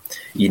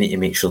 You need to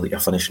make sure that you're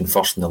finishing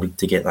first in the league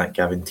to get that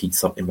guaranteed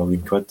 £30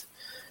 million.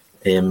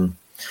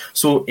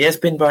 So he has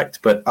been backed,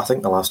 but I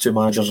think the last 2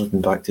 managers have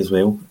been backed as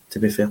well, to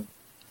be fair.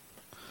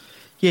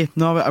 Yeah,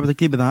 no, I would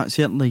agree with that.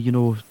 Certainly,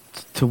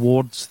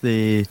 towards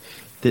the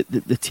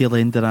tail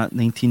end of that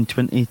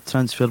 1920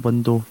 transfer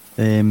window,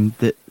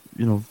 that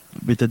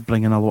we did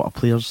bring in a lot of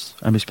players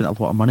and we spent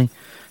a lot of money.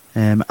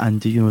 And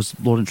as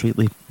Lawrence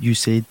rightly you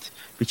said,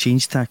 we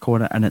changed tack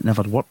on it and it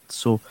never worked.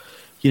 So,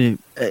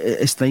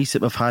 it's nice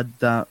that we've had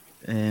that.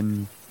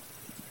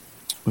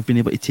 We've been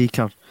able to take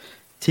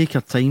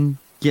our time,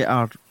 get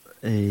our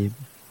the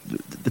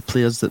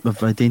players that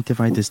we've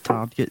identified as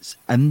targets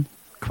in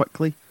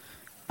quickly.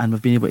 And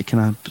we've been able to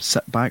kind of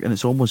sit back, and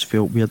it's almost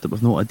felt weird that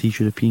we've not had these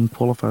European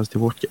qualifiers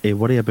to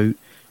worry about,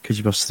 because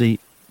you were straight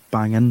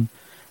bang in,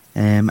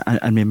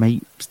 and we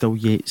might still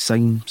yet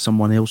sign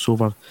someone else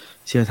over.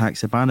 See,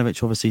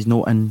 Hakšabanović obviously he's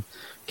not in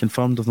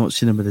confirmed. I've not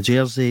seen him with the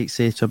jersey,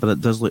 etc. But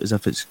it does look as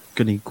if it's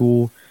going to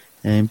go.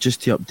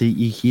 Just to update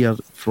you here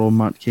from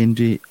Mark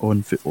Henry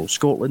on Football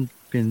Scotland,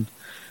 been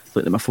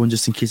looking at my phone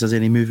just in case there's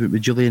any movement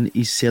with Jullien.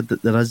 He said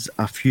that there is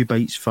a few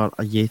bites for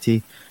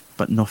Ayeti,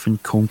 but nothing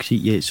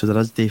concrete yet, so there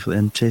is definitely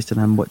interest in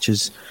him, which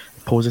is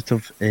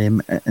positive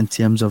in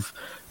terms of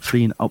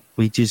freeing up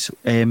wages.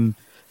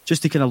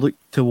 Just to kind of look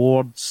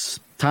towards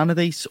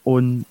Tannadice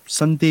on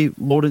Sunday,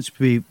 Lawrence,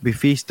 we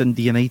faced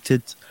Dundee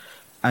United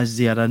as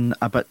they are in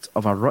a bit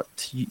of a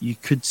rut. You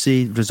could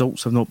say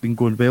results have not been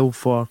going well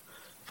for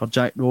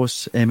Jack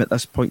Ross at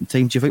this point in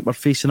time. Do you think we're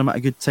facing him at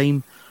a good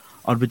time,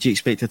 or would you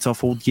expect a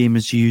tough old game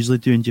as you usually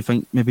do? And do you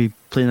think maybe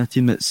playing a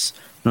team that's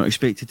not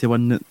expected to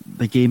win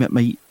the game, it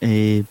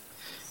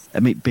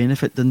might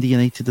benefit Dundee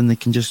United and they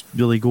can just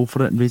really go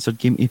for it and raise their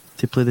game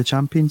to play the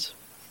champions?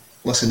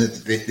 Listen,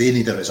 they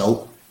need a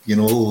result.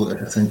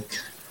 I think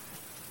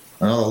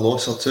another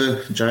loss or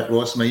two, Jack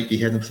Ross might be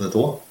heading for the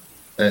door.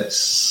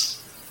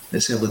 It's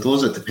early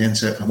doors. It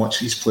depends how much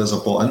these players are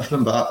bought in for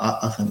him, but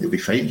I think they'll be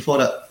fighting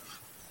for it.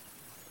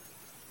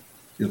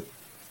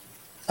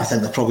 I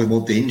think they're probably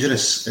more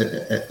dangerous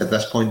at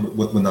this point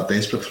when they're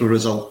desperate for a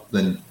result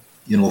than,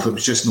 if it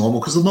was just normal,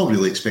 because they're not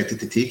really expected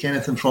to take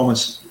anything from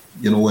us,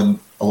 and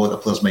a lot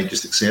of players might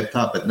just accept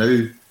that. But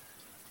now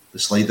the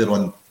slider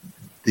on,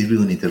 they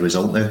really need the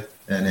result now,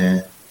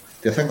 and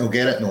do I think they'll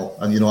get it? No,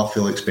 and I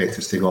fully expect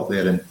us to go up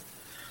there and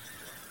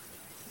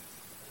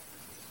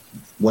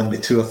win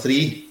with 2 or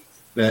 3.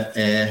 But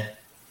I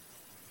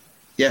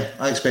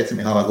expect them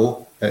to have a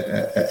go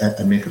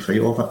and make a fight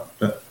of it.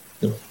 But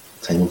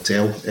time will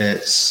tell.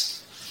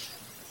 It's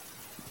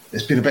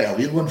been a bit of a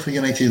weird one for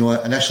United.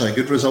 Initially a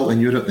good result in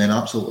Europe, then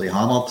absolutely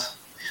hammered.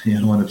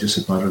 And they've just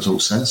had bad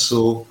results since.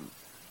 So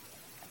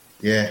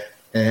it's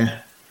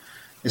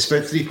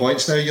about 3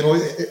 points now.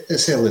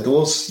 It's early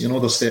doors.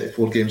 There's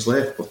 34 games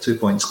left. We're 2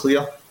 points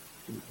clear.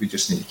 We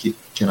just need to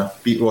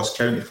beat Ross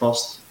County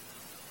first.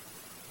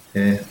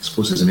 I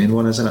suppose it's the main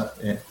one, isn't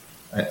it?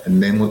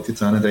 And then look to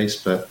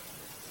Tannadice. But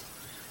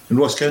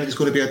Ross County is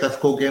going to be a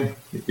difficult game.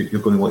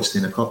 You're going to want to stay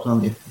in the cup,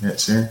 aren't you?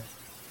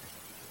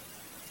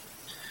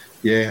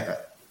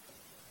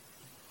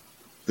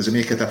 Does it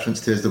make a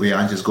difference to us the way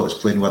Ange's got us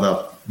playing,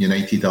 whether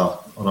United are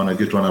on a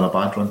good run or a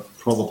bad run?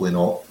 Probably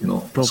not.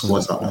 The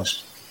squad's that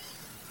much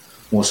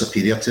more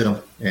superior to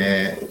them.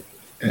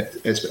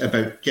 It's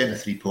about getting the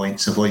 3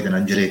 points, avoiding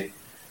injury.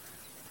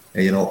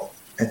 And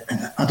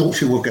I don't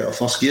feel we've got a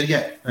first gear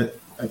yet. I'd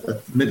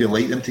maybe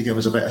like them to give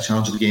us a bit of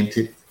challenge of the game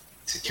to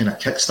kind of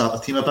kickstart the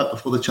team a bit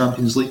before the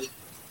Champions League.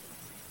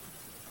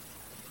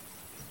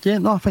 Yeah,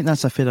 no, I think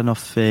that's a fair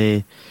enough.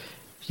 We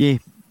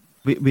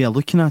are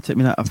looking at it. I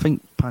mean, I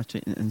think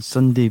Patrick and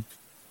Sunday,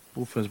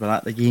 both of us were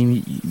at the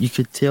game. You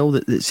could tell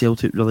that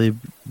Celtic really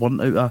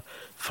weren't out of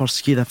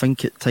first gear. I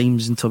think at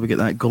times until we get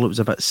that goal, it was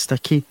a bit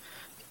sticky. The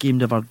game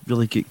never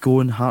really get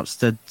going. Hearts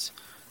did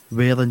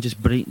well and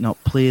just breaking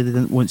up play. They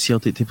didn't want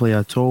Celtic to play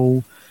at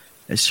all.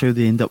 It's how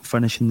they end up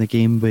finishing the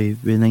game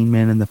with 9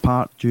 men in the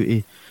park due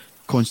to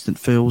constant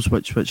fouls,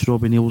 which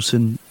Robbie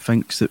Nielsen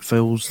thinks that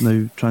fouls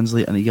now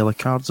translate into yellow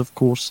cards, of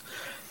course,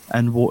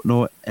 and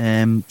whatnot.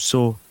 I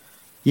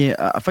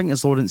think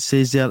as Lawrence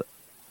says there,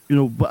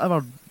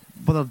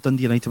 whether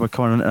Dundee United were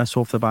coming into this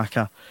off the back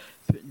of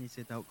putting AZ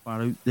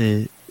Alkmaar out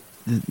the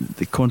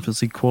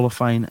Conference League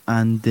qualifying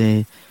and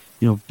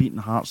beating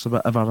Hearts or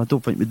whatever, I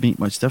don't think it would make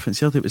much difference.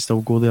 Celtic would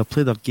still go there,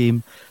 play their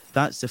game.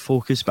 That's the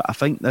focus. But I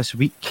think this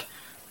week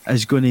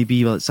is going to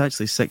be, it's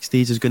actually 6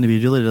 days, is going to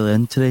be really, really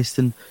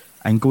interesting.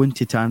 And going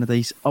to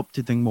Tannadice, up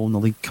to Dingwall in the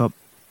League Cup,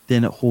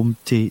 then at home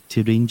to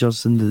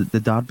Rangers in the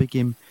Derby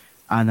game.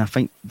 And I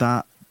think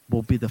that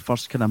will be the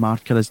first kind of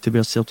marker as to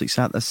where Celtic's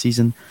at this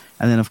season.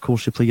 And then, of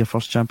course, you play your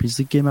first Champions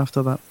League game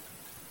after that.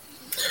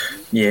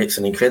 Yeah, it's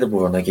an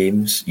incredible run of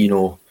games.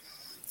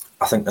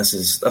 I think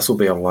this will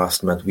be our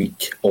last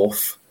midweek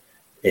off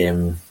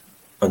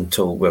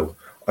until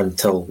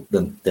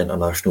the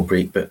international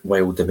break. But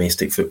while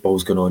domestic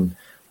football's going on,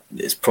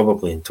 it's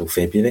probably until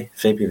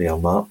February or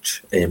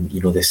March.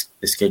 The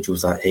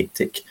schedule's that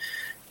hectic.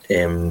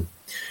 We've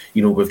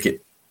got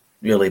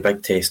really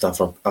big test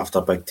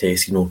after big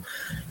test.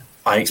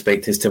 I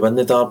expect us to win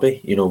the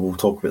derby. We'll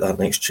talk about that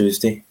next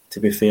Tuesday, to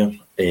be fair.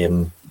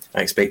 I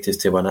expect us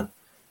to win it.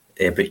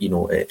 But it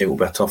will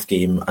be a tough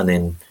game. And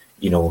then,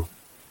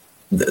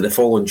 the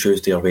following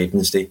Tuesday or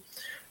Wednesday,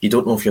 you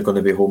don't know if you're going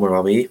to be home or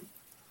away.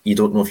 You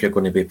don't know if you're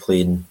going to be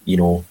playing,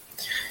 you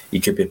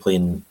could be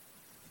playing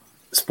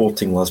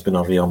Sporting Lisbon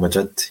or Real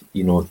Madrid, it's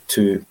going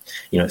to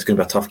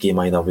be a tough game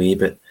either way,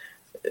 but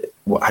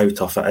how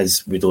tough it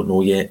is, we don't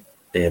know yet.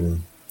 The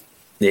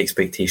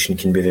expectation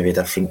can be very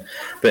different,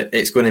 but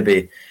it's going to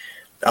be,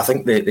 I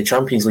think the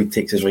Champions League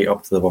takes us right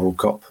up to the World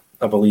Cup,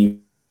 I believe,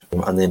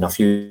 and then a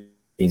few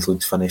Champions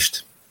Leagues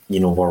finished,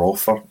 we're off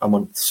for a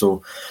month,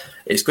 so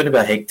it's going to be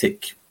a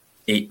hectic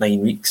 8-9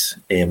 weeks,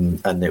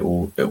 and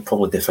it'll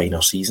probably define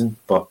our season,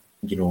 but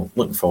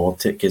looking forward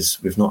to it, because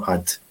we've not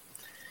had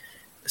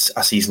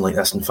a season like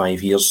this in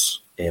 5 years,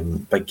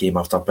 big game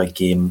after big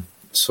game,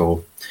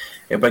 so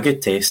it'll be a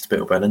good test, but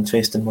it'll be an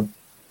interesting one.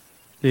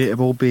 Yeah, it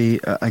will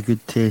be a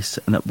good test,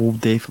 and it will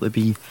definitely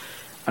be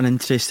an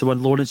interesting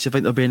one. Lawrence, do you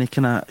think there'll be any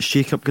kind of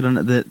shake-up going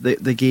into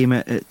the game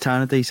at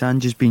Tannadice?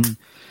 Ange's been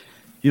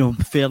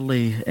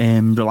fairly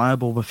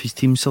reliable with his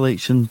team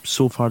selection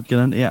so far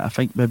going into it. I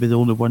think maybe the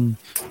only one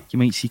you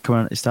might see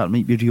coming out to start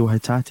might be Rio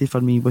Hatate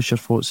for me. What's your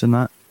thoughts on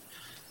that?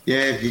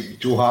 Yeah,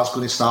 Joe Hart's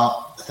going to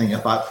start. I think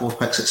your back four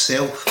picks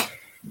itself.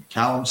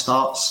 Callum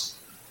starts.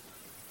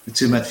 The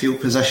two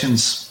midfield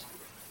positions,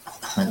 I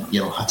think,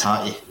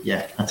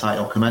 Hatate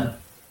will come in.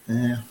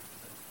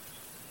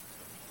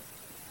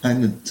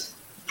 And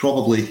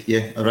probably,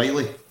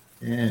 O'Reilly.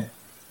 Yeah.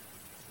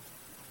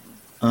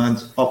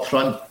 And up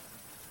front,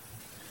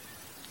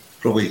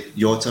 probably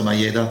Jota,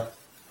 Maeda,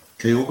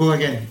 Kyogo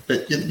again.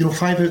 But,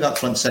 5 out of that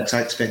front 6 I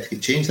expect to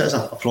get changed. That's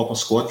a proper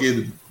squad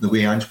view, the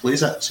way Ange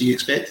plays it. So you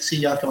expect to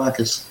see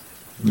Giakoumakis.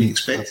 You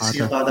expect to see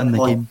a bad in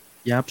the game.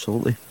 Yeah,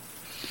 absolutely.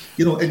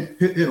 and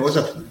who knows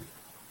if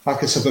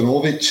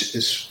Hakšabanović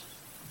is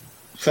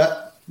fit?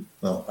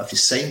 Well, if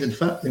he's signed and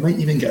fit, they might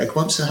even get a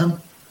glimpse of him.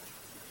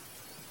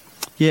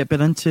 Yeah,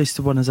 but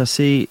interesting one, as I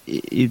say,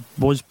 he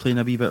was playing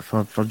a wee bit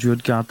for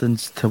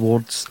Jullien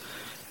towards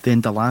the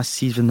end of last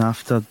season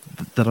after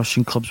the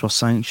Russian clubs were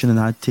sanctioned and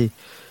had to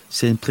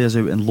send players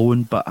out on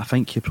loan, but I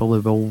think he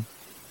probably will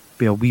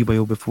be a wee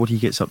while before he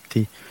gets up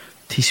to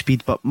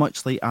speed. But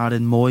much like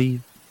Aaron Moy,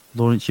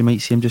 Lawrence, you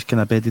might see him just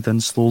kind of bedded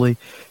in slowly,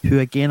 who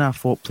again I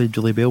thought played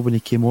really well when he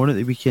came on at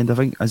the weekend. I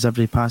think as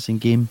every passing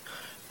game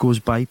goes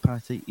by,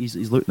 Patrick, he's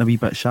looking a wee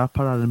bit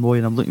sharper, Aaron Moy,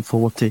 and I'm looking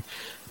forward to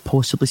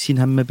possibly seeing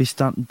him maybe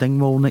starting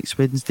Dingwall next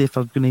Wednesday if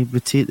they're going to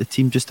rotate the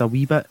team just a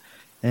wee bit.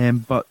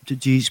 But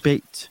do you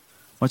expect,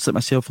 much like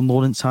myself and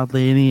Lawrence,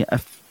 hardly any,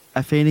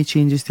 if any,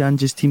 changes to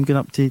Ange's team going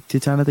up to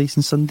Tannadice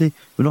on Sunday?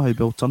 We know how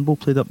Bill Turnbull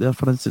played up there,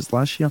 for instance,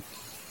 last year.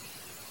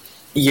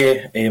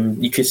 Yeah,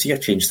 you could see a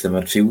change to the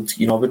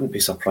midfield. I wouldn't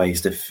be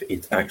surprised if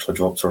it actually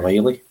drops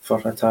O'Reilly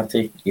for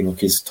Hatate,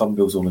 because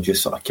Turnbull's only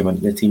just sort of come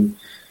into the team.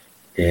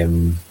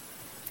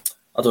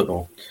 I don't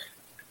know.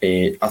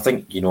 I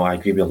think, I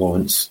agree with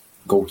Lawrence.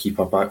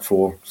 Goalkeeper, back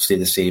four, stay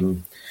the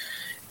same.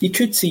 You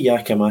could see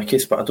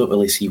Giakoumakis, but I don't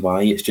really see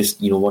why. It's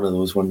just, one of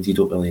those ones you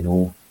don't really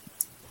know.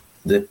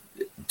 The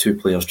two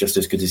players just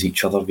as good as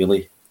each other,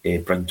 really.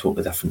 Bring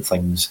totally different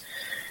things.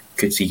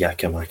 Could see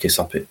Giakoumakis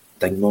up at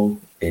Dingwall.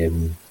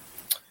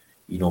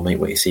 Might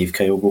want to save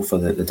Kyle, go for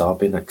the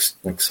derby next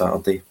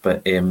Saturday.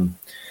 But the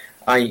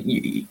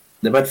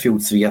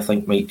midfield three, I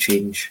think, might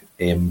change.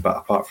 But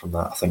apart from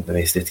that, I think the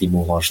rest of the team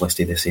will largely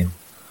stay the same.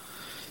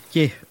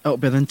 Yeah, it'll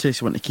be an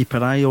interesting one to keep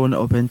an eye on.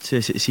 It'll be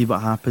interesting to see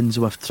what happens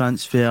with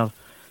transfer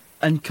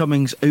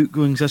incomings,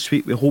 outgoings this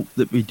week. We hope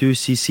that we do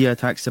see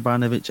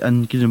Hakšabanović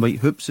in green and white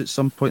hoops at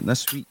some point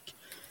this week.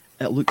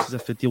 It looks as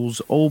if the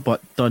deal's all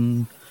but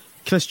done.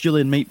 Chris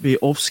Jullien might be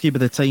off ski by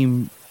the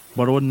time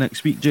we're on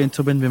next week,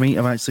 gentlemen. We might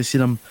have actually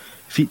seen him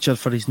featured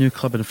for his new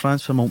club in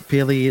France for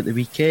Montpellier at the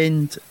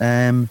weekend.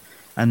 And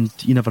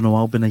you never know,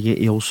 Albin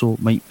Ayeti also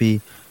might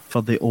be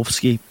for the off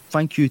ski.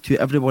 Thank you to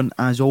everyone,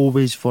 as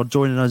always, for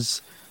joining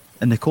us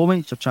in the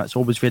comments. Your chat's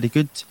always very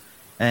good.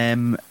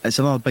 It's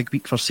another big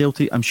week for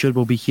Celtic. I'm sure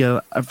we'll be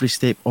here every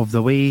step of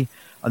the way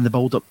on the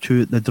build up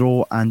to the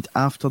draw and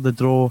after the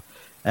draw.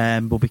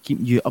 We'll be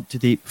keeping you up to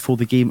date before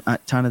the game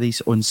at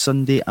Tannadice on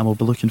Sunday, and we'll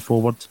be looking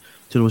forward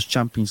to those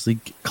Champions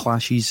League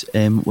clashes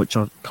which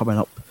are coming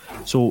up.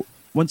 So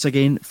once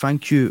again,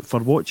 thank you for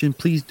watching.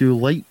 Please do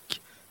like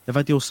the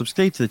video,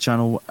 subscribe to the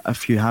channel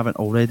if you haven't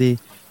already.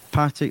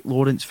 Patrick,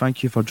 Lawrence,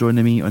 thank you for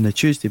joining me on the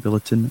Tuesday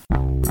Bulletin.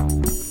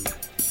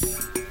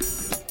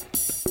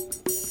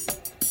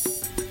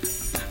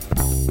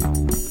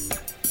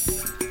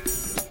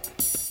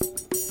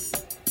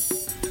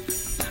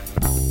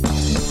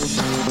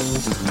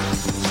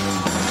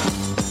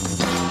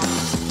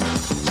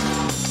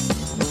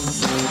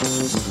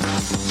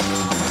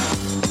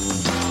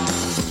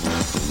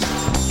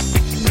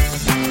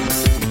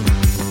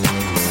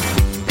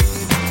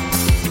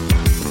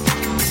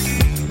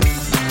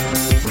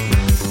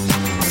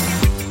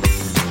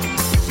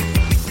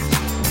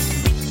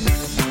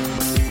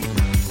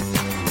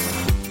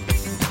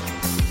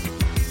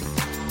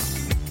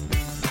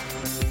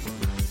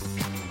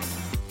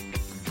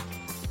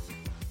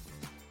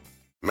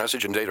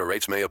 Message and data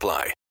rates may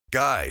apply.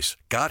 Guys,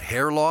 got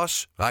hair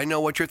loss? I know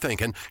what you're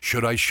thinking.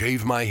 Should I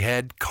shave my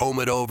head, comb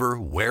it over,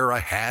 wear a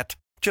hat?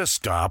 Just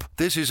stop.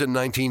 This isn't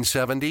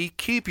 1970.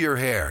 Keep your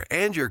hair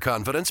and your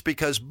confidence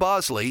because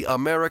Bosley,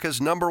 America's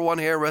 #1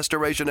 hair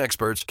restoration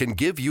experts, can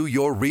give you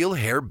your real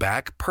hair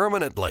back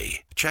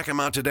permanently. Check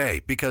them out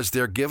today because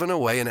they're giving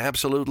away an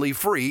absolutely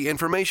free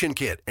information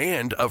kit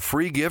and a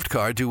free gift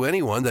card to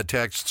anyone that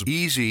texts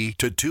EASY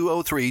to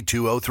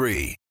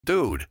 203-203.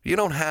 Dude, you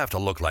don't have to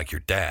look like your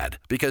dad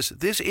because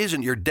this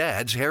isn't your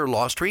dad's hair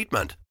loss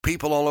treatment.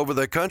 People all over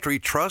the country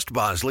trust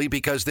Bosley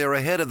because they're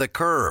ahead of the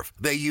curve.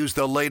 They use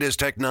the latest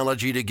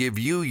technology to give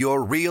you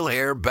your real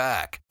hair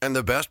back. And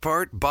the best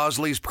part?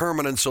 Bosley's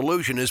permanent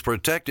solution is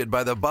protected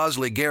by the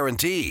Bosley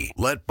Guarantee.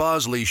 Let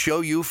Bosley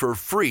show you for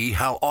free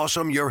how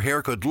awesome your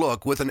hair could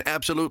look with an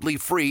absolutely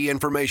free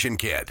information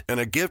kit and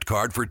a gift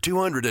card for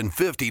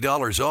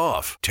 $250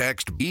 off.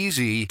 Text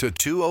EASY to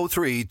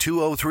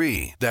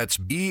 203-203. That's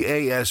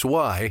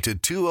BASY to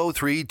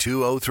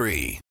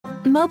 203-203.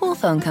 Mobile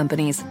phone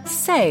companies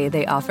say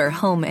they offer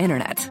home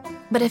internet.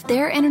 But if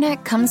their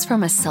internet comes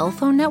from a cell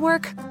phone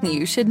network,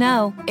 you should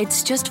know.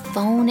 It's just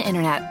phone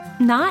internet,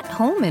 not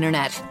home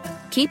internet.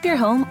 Keep your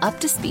home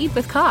up to speed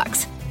with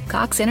Cox.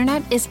 Cox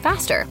internet is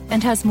faster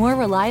and has more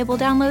reliable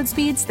download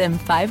speeds than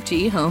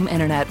 5G home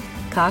internet.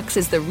 Cox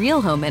is the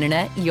real home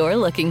internet you're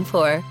looking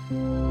for.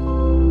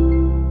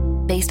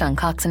 Based on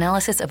Cox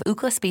analysis of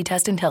Ookla speed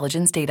test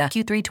intelligence data,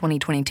 Q3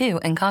 2022,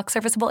 and Cox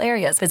serviceable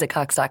areas. Visit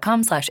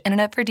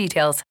cox.com/internet for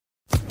details.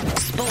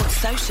 Sports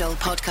Social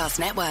Podcast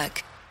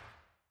Network.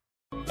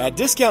 At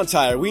Discount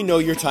Tire, we know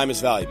your time is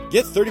valuable.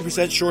 Get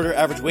 30% shorter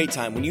average wait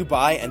time when you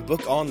buy and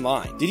book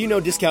online. Did you know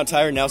Discount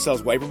Tire now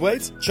sells wiper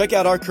blades? Check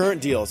out our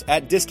current deals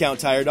at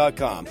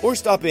discounttire.com or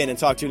stop in and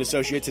talk to an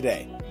associate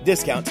today.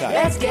 Discount Tire.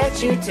 Let's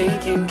get you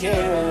taken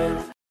care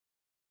of.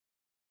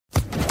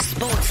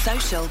 Sports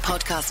Social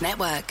Podcast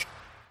Network.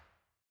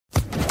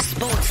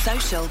 Sports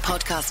Social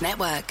Podcast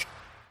Network.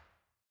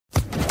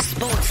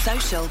 Sports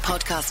Social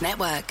Podcast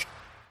Network.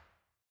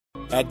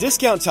 At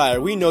Discount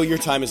Tire, we know your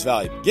time is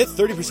valuable. Get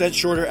 30%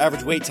 shorter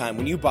average wait time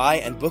when you buy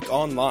and book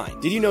online.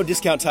 Did you know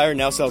Discount Tire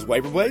now sells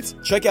wiper blades?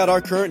 Check out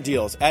our current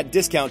deals at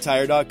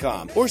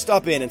discounttire.com or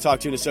stop in and talk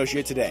to an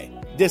associate today.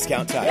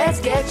 Discount Tire.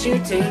 Let's get you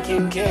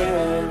taken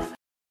care of.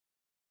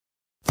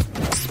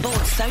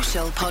 Sports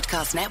Social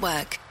Podcast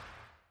Network.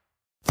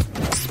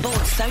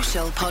 Sports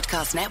Social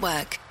Podcast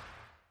Network.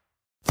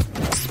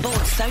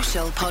 Sports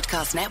Social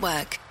Podcast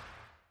Network.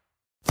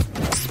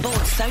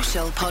 Sports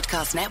Social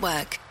Podcast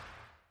Network.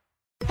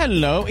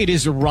 Hello, it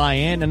is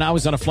Ryan, and I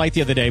was on a flight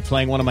the other day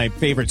playing one of my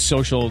favorite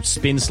social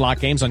spin slot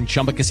games on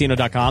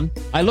ChumbaCasino.com.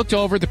 I looked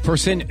over at the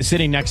person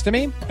sitting next to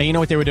me, and you know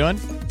what they were doing?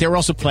 They were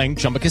also playing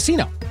Chumba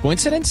Casino.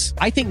 Coincidence?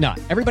 I think not.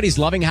 Everybody's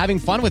loving having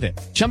fun with it.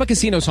 Chumba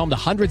Casino is home to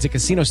hundreds of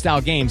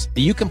casino-style games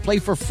that you can play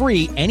for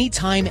free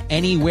anytime,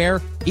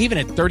 anywhere, even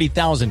at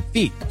 30,000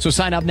 feet. So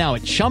sign up now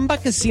at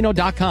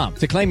ChumbaCasino.com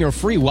to claim your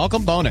free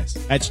welcome bonus.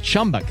 That's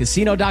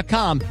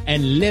ChumbaCasino.com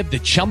and live the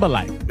Chumba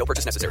life. No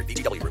purchase necessary.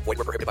 VGW. Void where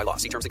prohibited by law.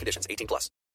 See terms and conditions. 18+.